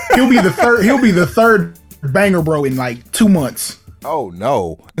 He'll be the third banger bro in 2 months. Oh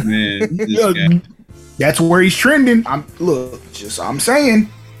no, man! That's where he's trending. I'm saying.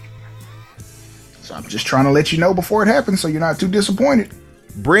 So I'm just trying to let you know before it happens, so you're not too disappointed.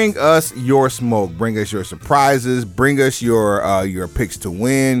 Bring us your smoke. Bring us your surprises. Bring us your picks to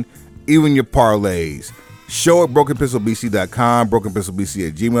win, even your parlays. Show at brokenpencilbc.com,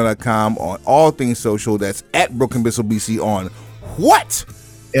 brokenpencilbc@gmail.com, on all things social. That's at brokenpencilbc on what?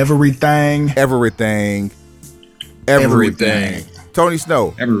 Everything. Tony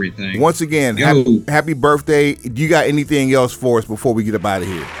Snow. Everything. Once again, happy birthday. Do you got anything else for us before we get up out of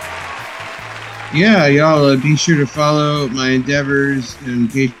here? Yeah, y'all be sure to follow my endeavors. In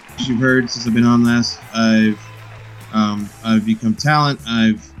case you've heard, since I've been on last, I've become talent.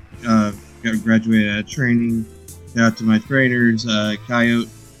 I've graduated out of training. Shout out to my trainers, Coyote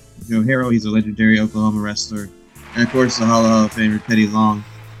Joe Harrell. He's a legendary Oklahoma wrestler, and of course the Hall of Famer Teddy Long.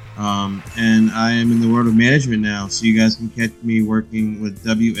 And I am in the world of management now, so you guys can catch me working with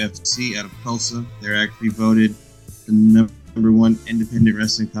WFC out of Tulsa. They're actually voted the number one independent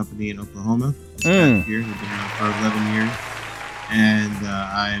wrestling company in Oklahoma. Here, they've been around for 11 years. And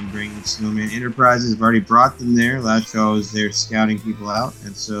I am bringing Snowman Enterprises. I've already brought them there. Last show I was there scouting people out.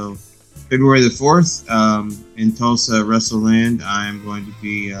 And so February the 4th in Tulsa, WrestleLand, I'm going to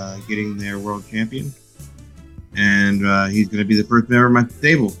be getting their world champion. And he's going to be the first member of my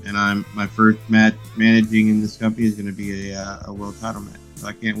stable. And my first match managing in this company is going to be a world title match. So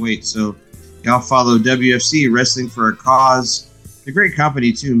I can't wait. So y'all follow WFC, Wrestling for a Cause. It's a great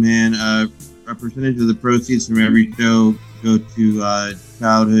company too, man. A percentage of the proceeds from every show go to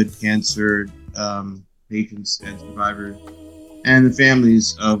childhood cancer patients and survivors, and the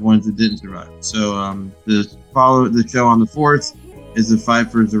families of ones that didn't survive. So follow the show on the 4th is the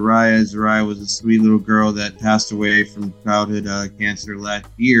fight for Zariah. Zariah was a sweet little girl that passed away from childhood cancer last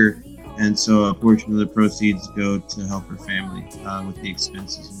year, and so a portion of the proceeds go to help her family with the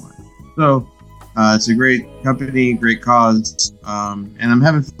expenses and whatnot. So it's a great company, great cause, and I'm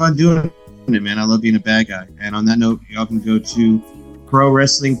having fun doing it, man. I love being a bad guy. And on that note, y'all can go to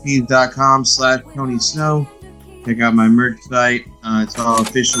prowrestlingtees.com/Tony Snow. Check out my merch site. It's all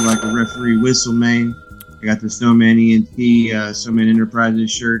official, like a referee whistle, man. I got the Snowman ENT, Snowman Enterprises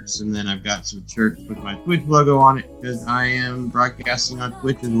shirts, and then I've got some shirts with my Twitch logo on it because I am broadcasting on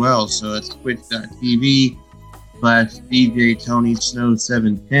Twitch as well. So that's twitch.tv/DJ Tony Snow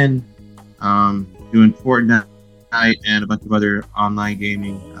 710. Doing Fortnite and a bunch of other online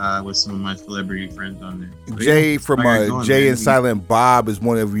gaming with some of my celebrity friends on there. So, Jay from Jay and Silent Bob is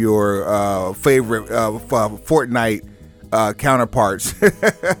one of your favorite Fortnite counterparts.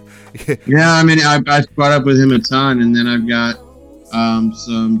 Yeah, I mean, I squad up with him a ton, and then I've got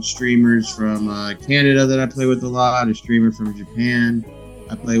some streamers from Canada that I play with a lot, a streamer from Japan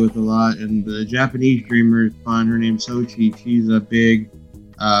I play with a lot, and the Japanese streamer is fun. Her name's Hochi. She's a big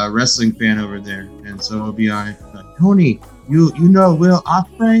wrestling fan over there, and so I'll be on it. Like, Tony, you know Will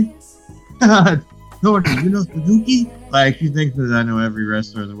Ospreay? Tony, you know Suzuki? Like, she thinks that I know every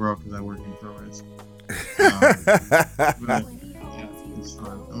wrestler in the world because I work in pro wrestling. But, yeah, it's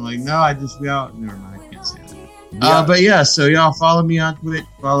fun. I'm like, no, never mind, I can't say that. Yeah. But yeah, so y'all follow me on Twitch,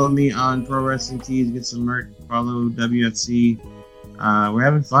 follow me on Pro Wrestling Tees, get some merch, follow WFC. We're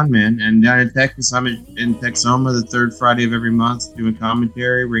having fun, man. And down in Texas, I'm in Texoma the third Friday of every month doing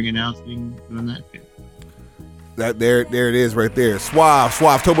commentary, ring announcing, doing that shit. There it is right there.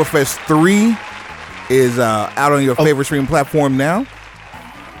 Swavetoberfest 3 is out on your favorite streaming platform now.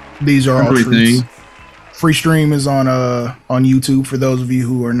 These are all treats. Free stream is on YouTube for those of you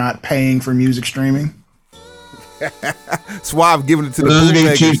who are not paying for music streaming. Suave giving it to those of you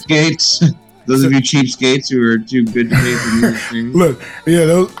cheapskates. Those of you cheapskates who are too good to pay for music streaming. Look,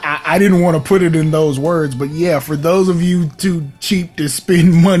 yeah, I didn't want to put it in those words, but yeah, for those of you too cheap to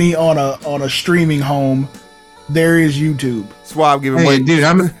spend money on a streaming home, there is YouTube. Suave giving money. Dude,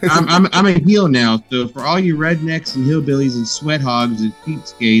 I'm a heel now. So for all you rednecks and hillbillies and sweat hogs and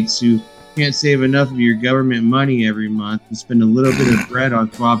cheapskates who can't save enough of your government money every month to spend a little bit of bread on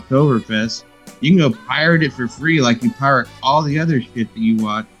Swaptoberfest, you can go pirate it for free like you pirate all the other shit that you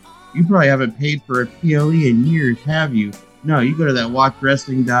watch. You probably haven't paid for a PLE in years, have you? No, you go to that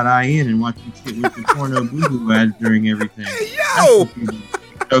watchwrestling.in and watch the shit with the porno boo-boo ads during everything. Hey, yo!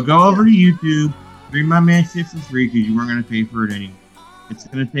 So go over to YouTube, stream my man shit for free because you weren't going to pay for it anyway. It's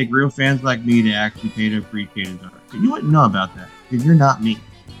going to take real fans like me to actually pay to appreciate his art. But you wouldn't know about that because you're not me.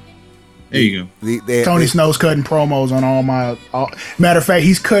 There you go. Tony Snow's cutting promos on all my... matter of fact,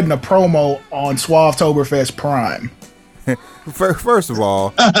 he's cutting a promo on Swavetoberfest Prime. First of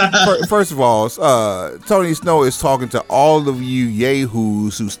all, Tony Snow is talking to all of you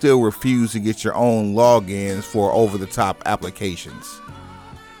yahoos who still refuse to get your own logins for over-the-top applications.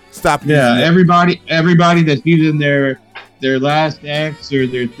 Stop. Yeah, everybody that's using their last ex or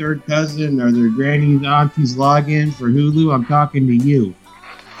their third cousin or their granny's auntie's login for Hulu, I'm talking to you.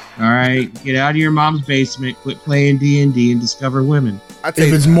 All right, get out of your mom's basement, quit playing D&D, and discover women. If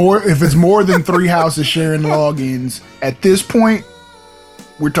it's more than 3 houses sharing logins, at this point,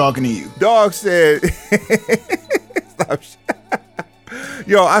 we're talking to you. Dog said,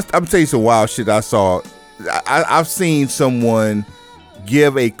 "Yo, I'm telling you some wild shit I saw. I've seen someone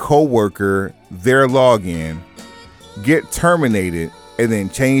give a coworker their login, get terminated, and then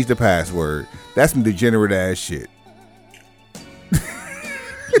change the password. That's some degenerate ass shit."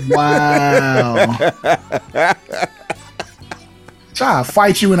 Wow. Try to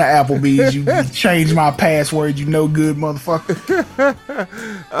fight you in an Applebee's. You change my password, you no good motherfucker.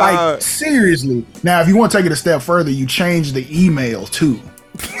 Like, seriously. Now, if you want to take it a step further, you change the email too.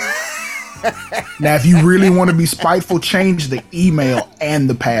 Now, if you really want to be spiteful, change the email and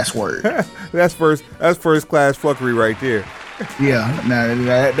the password. That's first class fuckery right there. Yeah, now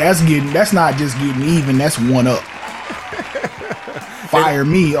that's not just getting even, that's one up. Fire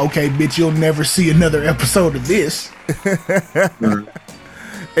me, okay, bitch, you'll never see another episode of this.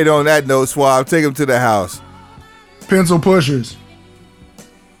 And on that note, Suave, take him to the house. Pencil pushers.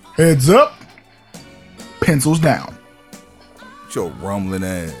 Heads up. Pencils down. Your rumbling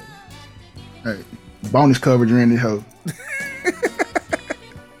ass. Hey, bonus coverage around this hoe.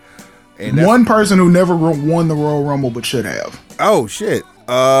 And one person who never won the Royal Rumble but should have. Oh shit.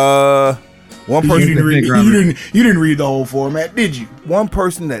 One person you didn't read the whole format, did you? One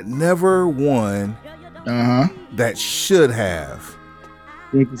person that never won. That should have.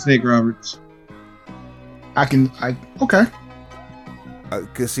 Jake the Snake Roberts. Okay.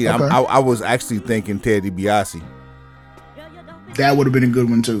 Cause see, okay. I was actually thinking Ted DiBiase. That would have been a good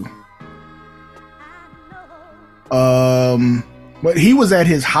one too. But he was at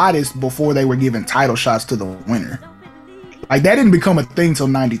his hottest before they were giving title shots to the winner. Like, that didn't become a thing till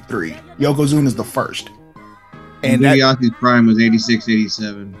 93. Yokozuna's the first. And DiBiase's prime was 86,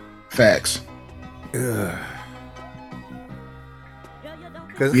 87. Facts.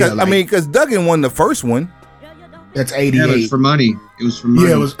 Because Duggan won the first one. That's 88. Yeah, it was for money. It was for money.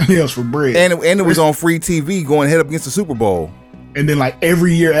 Yeah, it was for bread. And it was on free TV going head up against the Super Bowl. And then, like,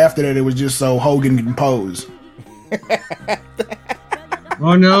 every year after that, it was just so Hogan can pose.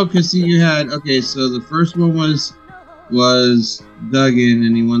 Oh, no, because see, you had... Okay, so the first one was Duggan,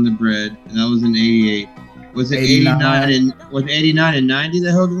 and he won the bread, and that was in 88. Was it 89 and 90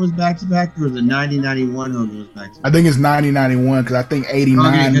 that Hogan was back-to-back, or was it 90-91 Hogan was back-to-back? I think it's 90-91, because I think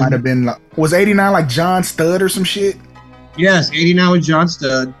 89 might have been... Was 89 like John Studd or some shit? Yes, 89 was John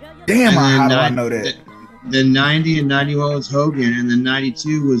Studd. Damn, how do I know that? Then 90 and 91 was Hogan, and then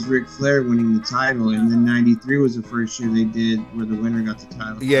 92 was Ric Flair winning the title, and then 93 was the first year they did where the winner got the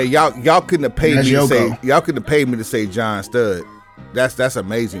title. Yeah, y'all couldn't have paid me to say John Studd. That's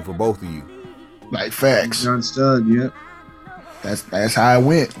amazing for both of you. Like, facts. John Studd, yep. That's how it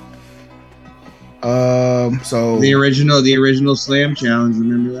went. So the original Slam Challenge,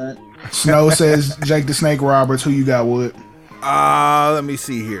 remember that? Snow says Jake the Snake Roberts. Who you got, Wood? Let me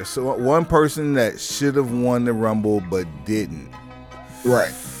see here. So one person that should have won the Rumble but didn't.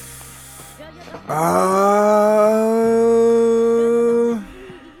 Right.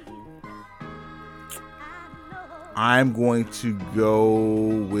 I'm going to go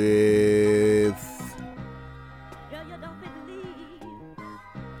with...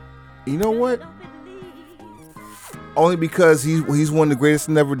 You know what? Only because he's one of the greatest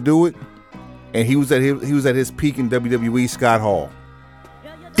to never do it. And he was at his peak in WWE, Scott Hall.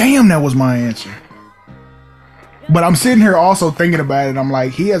 Damn, that was my answer. But I'm sitting here also thinking about it. I'm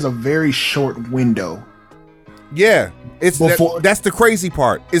like, he has a very short window. Yeah, that's the crazy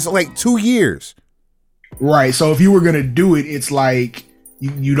part. It's like 2 years. Right. So if you were gonna do it, it's like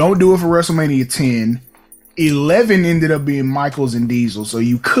you don't do it for WrestleMania 10. 11 ended up being Michaels and Diesel, so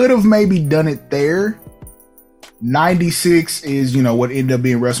you could have maybe done it there. 96 is, what ended up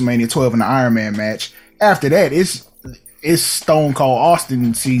being WrestleMania 12 in the Iron Man match. After that, it's Stone Cold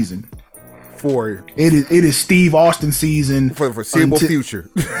Austin season. It is Steve Austin season for the foreseeable future.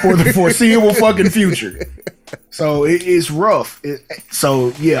 For the foreseeable fucking future. So it's rough.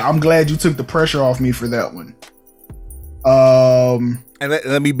 So yeah, I'm glad you took the pressure off me for that one. And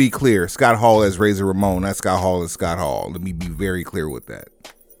let me be clear: Scott Hall as Razor Ramon. Not Scott Hall as Scott Hall. Let me be very clear with that.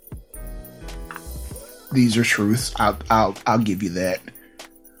 These are truths. I'll give you that.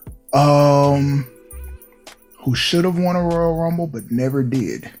 Who should have won a Royal Rumble but never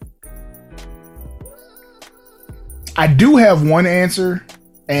did? I do have one answer,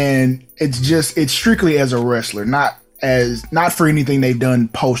 and it's strictly as a wrestler, not for anything they've done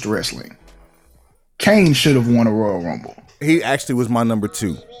post wrestling. Kane should have won a Royal Rumble. He actually was my number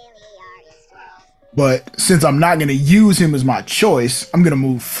 2. But since I'm not going to use him as my choice, I'm going to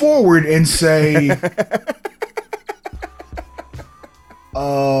move forward and say,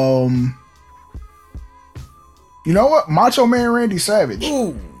 you know what? Macho Man Randy Savage.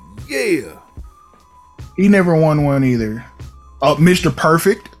 Ooh, yeah. He never won one either. Mr.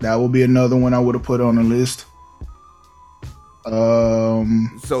 Perfect. That will be another one I would have put on the list. So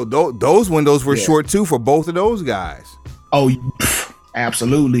those windows were short too for both of those guys. Oh,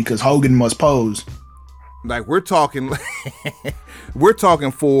 absolutely, because Hogan must pose. Like we're talking for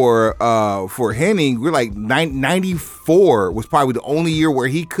Hennig, we're like 94 was probably the only year where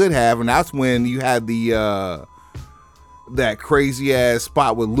he could have, and that's when you had the that crazy ass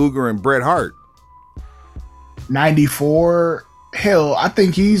spot with Luger and Bret Hart. 94, hell, I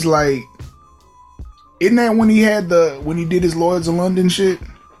think he's like, isn't that when he did his Lloyd's of London shit?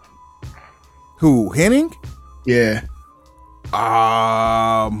 Who, Hennig? Yeah.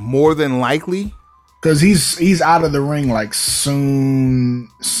 More than likely. Because he's out of the ring like soon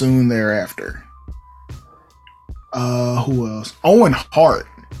thereafter. Who else? Owen Hart.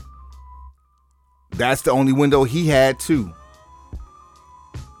 That's the only window he had too.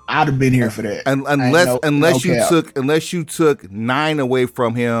 I'd have been here for that. Unless you took 9 away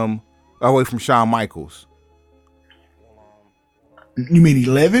from him, away from Shawn Michaels. You mean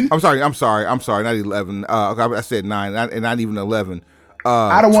 11? I'm sorry, not 11. I said 9, not even 11.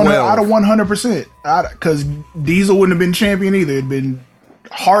 I'd have 100%. Because Diesel wouldn't have been champion either. It'd been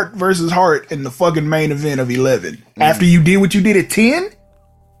Hart versus Hart in the fucking main event of 11. After you did what you did at 10?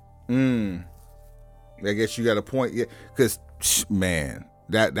 I guess you got a point. Yeah, because man,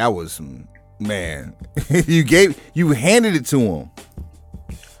 that was man. you handed it to him.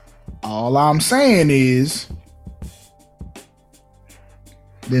 All I'm saying is,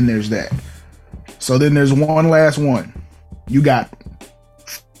 then there's that. So then there's one last one. You got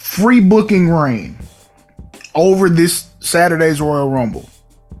free booking reign over this Saturday's Royal Rumble.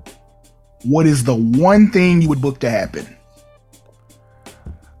 What is the one thing you would book to happen?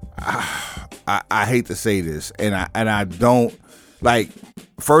 I hate to say this, and I don't like.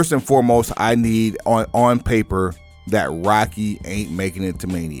 First and foremost, I need on paper that Rocky ain't making it to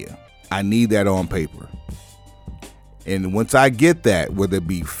Mania. I need that on paper. And once I get that, whether it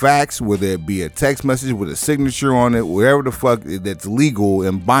be facts, whether it be a text message with a signature on it, whatever the fuck that's legal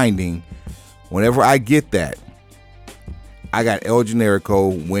and binding, whenever I get that, I got El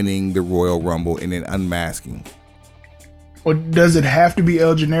Generico winning the Royal Rumble and then unmasking. Or does it have to be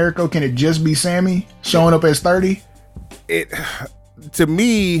El Generico? Can it just be Sammy showing up as 30? To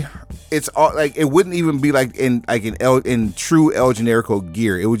me, it's all like it wouldn't even be like in true El Generico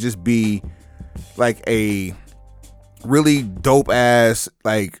gear. It would just be like a really dope ass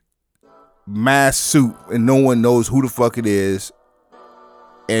like mask suit, and no one knows who the fuck it is.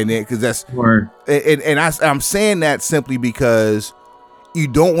 And then because that's I'm saying that simply because you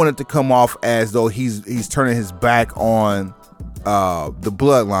don't want it to come off as though he's turning his back on the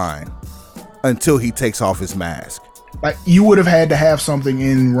bloodline until he takes off his mask. Like you would have had to have something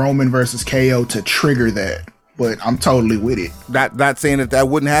in Roman versus KO to trigger that, but I'm totally with it. Not saying that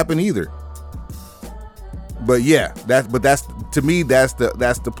wouldn't happen either. But yeah, that's to me that's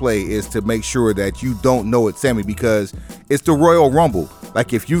the play, is to make sure that you don't know it's Sammy, because it's the Royal Rumble.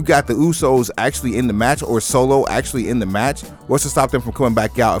 Like if you've got the Usos actually in the match or Solo actually in the match, what's to stop them from coming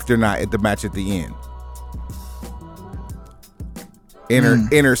back out if they're not at the match at the end?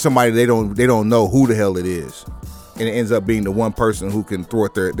 Enter somebody they don't know who the hell it is, and it ends up being the one person who can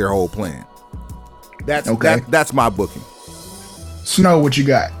thwart their whole plan. That's okay. That's my booking. Snow, what you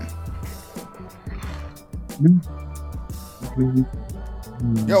got?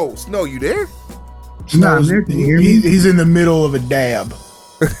 Yo, Snow, you there? No, I'm there. Can you hear me? He's in the middle of a dab.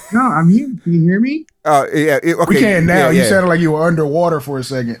 No, I'm here. Can you hear me? Yeah. Okay. We can now. Yeah. You sounded like you were underwater for a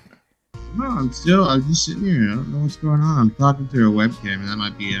second. No, I'm just sitting here. I don't know what's going on. I'm talking through a webcam, and that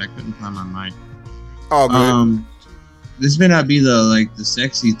might be it. I couldn't find my mic. Oh, good. This may not be the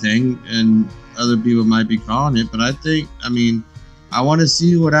sexy thing, and other people might be calling it, but I want to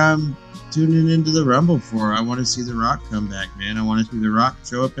see what I'm tuning into the Rumble for. I want to see The Rock come back, man. I want to see The Rock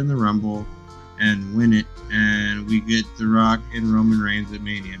show up in the Rumble and win it, and we get The Rock and Roman Reigns at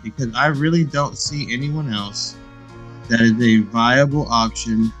Mania, because I really don't see anyone else that is a viable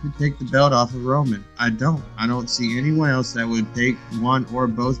option to take the belt off of Roman. I don't see anyone else that would take one or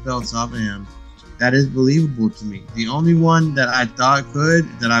both belts off of him. That is believable to me. The only one that I thought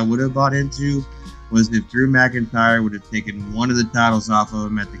that I would have bought into, was if Drew McIntyre would have taken one of the titles off of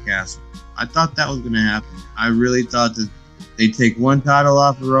him at the Castle. I thought that was going to happen. I really thought that they'd take one title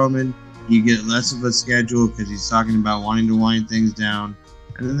off of Roman, you get less of a schedule because he's talking about wanting to wind things down,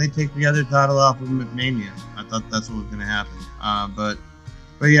 and then they take the other title off of McMania. I thought that's what was going to happen. But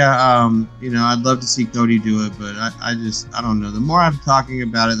yeah, I'd love to see Cody do it, but I don't know. The more I'm talking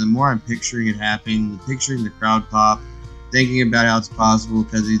about it, the more I'm picturing it happening, picturing the crowd pop, thinking about how it's possible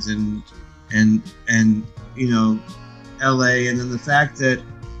because he's in LA, and then the fact that,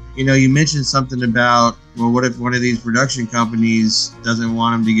 you mentioned something about, well, what if one of these production companies doesn't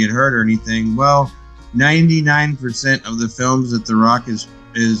want him to get hurt or anything? Well, 99% of the films that The Rock is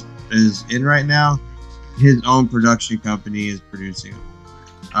in right now, his own production company is producing them.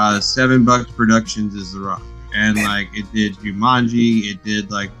 $7 Productions is The Rock, and it did Jumanji, it did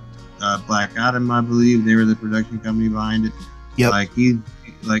Black Adam, I believe they were the production company behind it. Yep.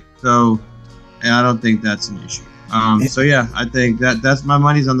 So, and I don't think that's an issue. So yeah, I think that's my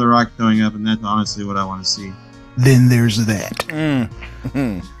money's on The Rock showing up, and that's honestly what I want to see. Then there's that.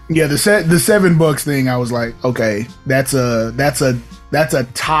 Mm-hmm. Yeah, the $7 thing, I was like, okay, that's a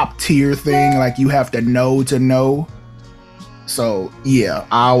top tier thing. Like, you have to know. So yeah,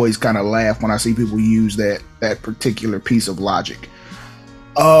 I always kind of laugh when I see people use that particular piece of logic.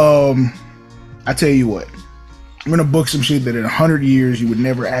 I tell you what, I'm gonna book some shit that in 100 years you would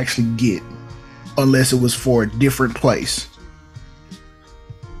never actually get unless it was for a different place.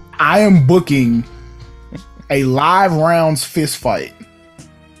 I am booking a live rounds fist fight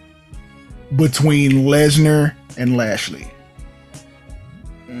between Lesnar and Lashley.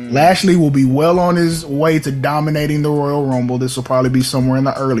 Lashley will be well on his way to dominating the Royal Rumble. This will probably be somewhere in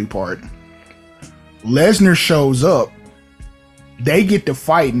the early part. Lesnar shows up. They get to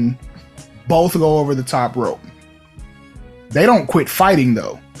fighting. Both go over the top rope. They don't quit fighting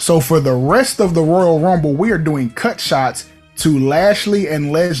though. So for the rest of the Royal Rumble, we are doing cut shots to Lashley and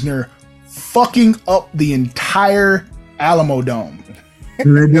Lesnar fucking up the entire Alamo Dome.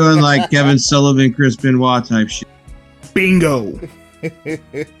 They're doing like Kevin Sullivan, Chris Benoit type shit. Bingo.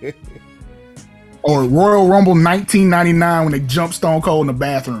 Or Royal Rumble 1999 when they jumped Stone Cold in the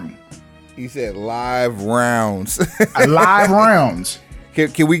bathroom. He said live rounds. Live rounds.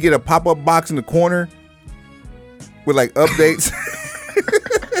 Can we get a pop-up box in the corner with updates?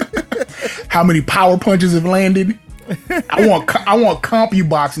 How many power punches have landed? I want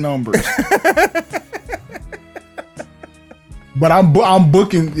CompuBox numbers. But I'm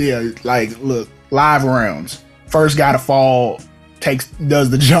booking, look, live rounds. First guy to fall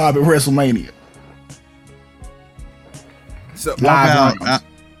does the job at WrestleMania. So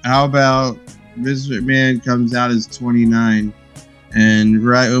how about Vince McMahon comes out as 29, and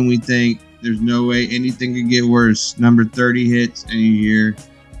right when we think there's no way anything could get worse, number 30 hits, and you hear,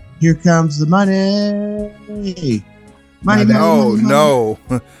 "Here comes the money." No,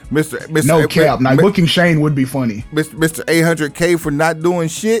 Mr. No cap. Now booking Shane would be funny. Mr. 800K for not doing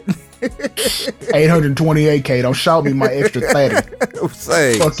shit. 828K. Don't shout me my extra 30.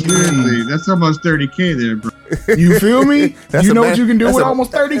 Fuck you. That's almost 30K there, bro. You feel me? You know what you can do with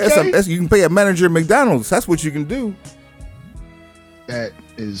almost 30K? You can pay a manager at McDonald's. That's what you can do. That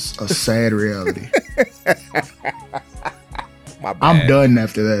is a sad reality. My bad. I'm done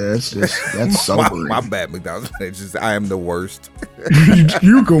after that. That's sobering. my bad, McDonald's. I am the worst.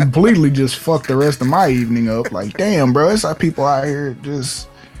 you completely just fucked the rest of my evening up. Like, damn, bro, it's like people out here just.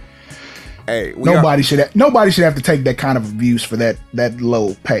 Hey, nobody should have to take that kind of abuse for that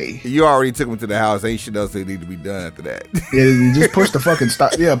low pay. You already took them to the house. Ain't shit else that need to be done after that. Yeah, just push the fucking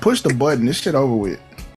stop. Yeah, push the button. This shit over with.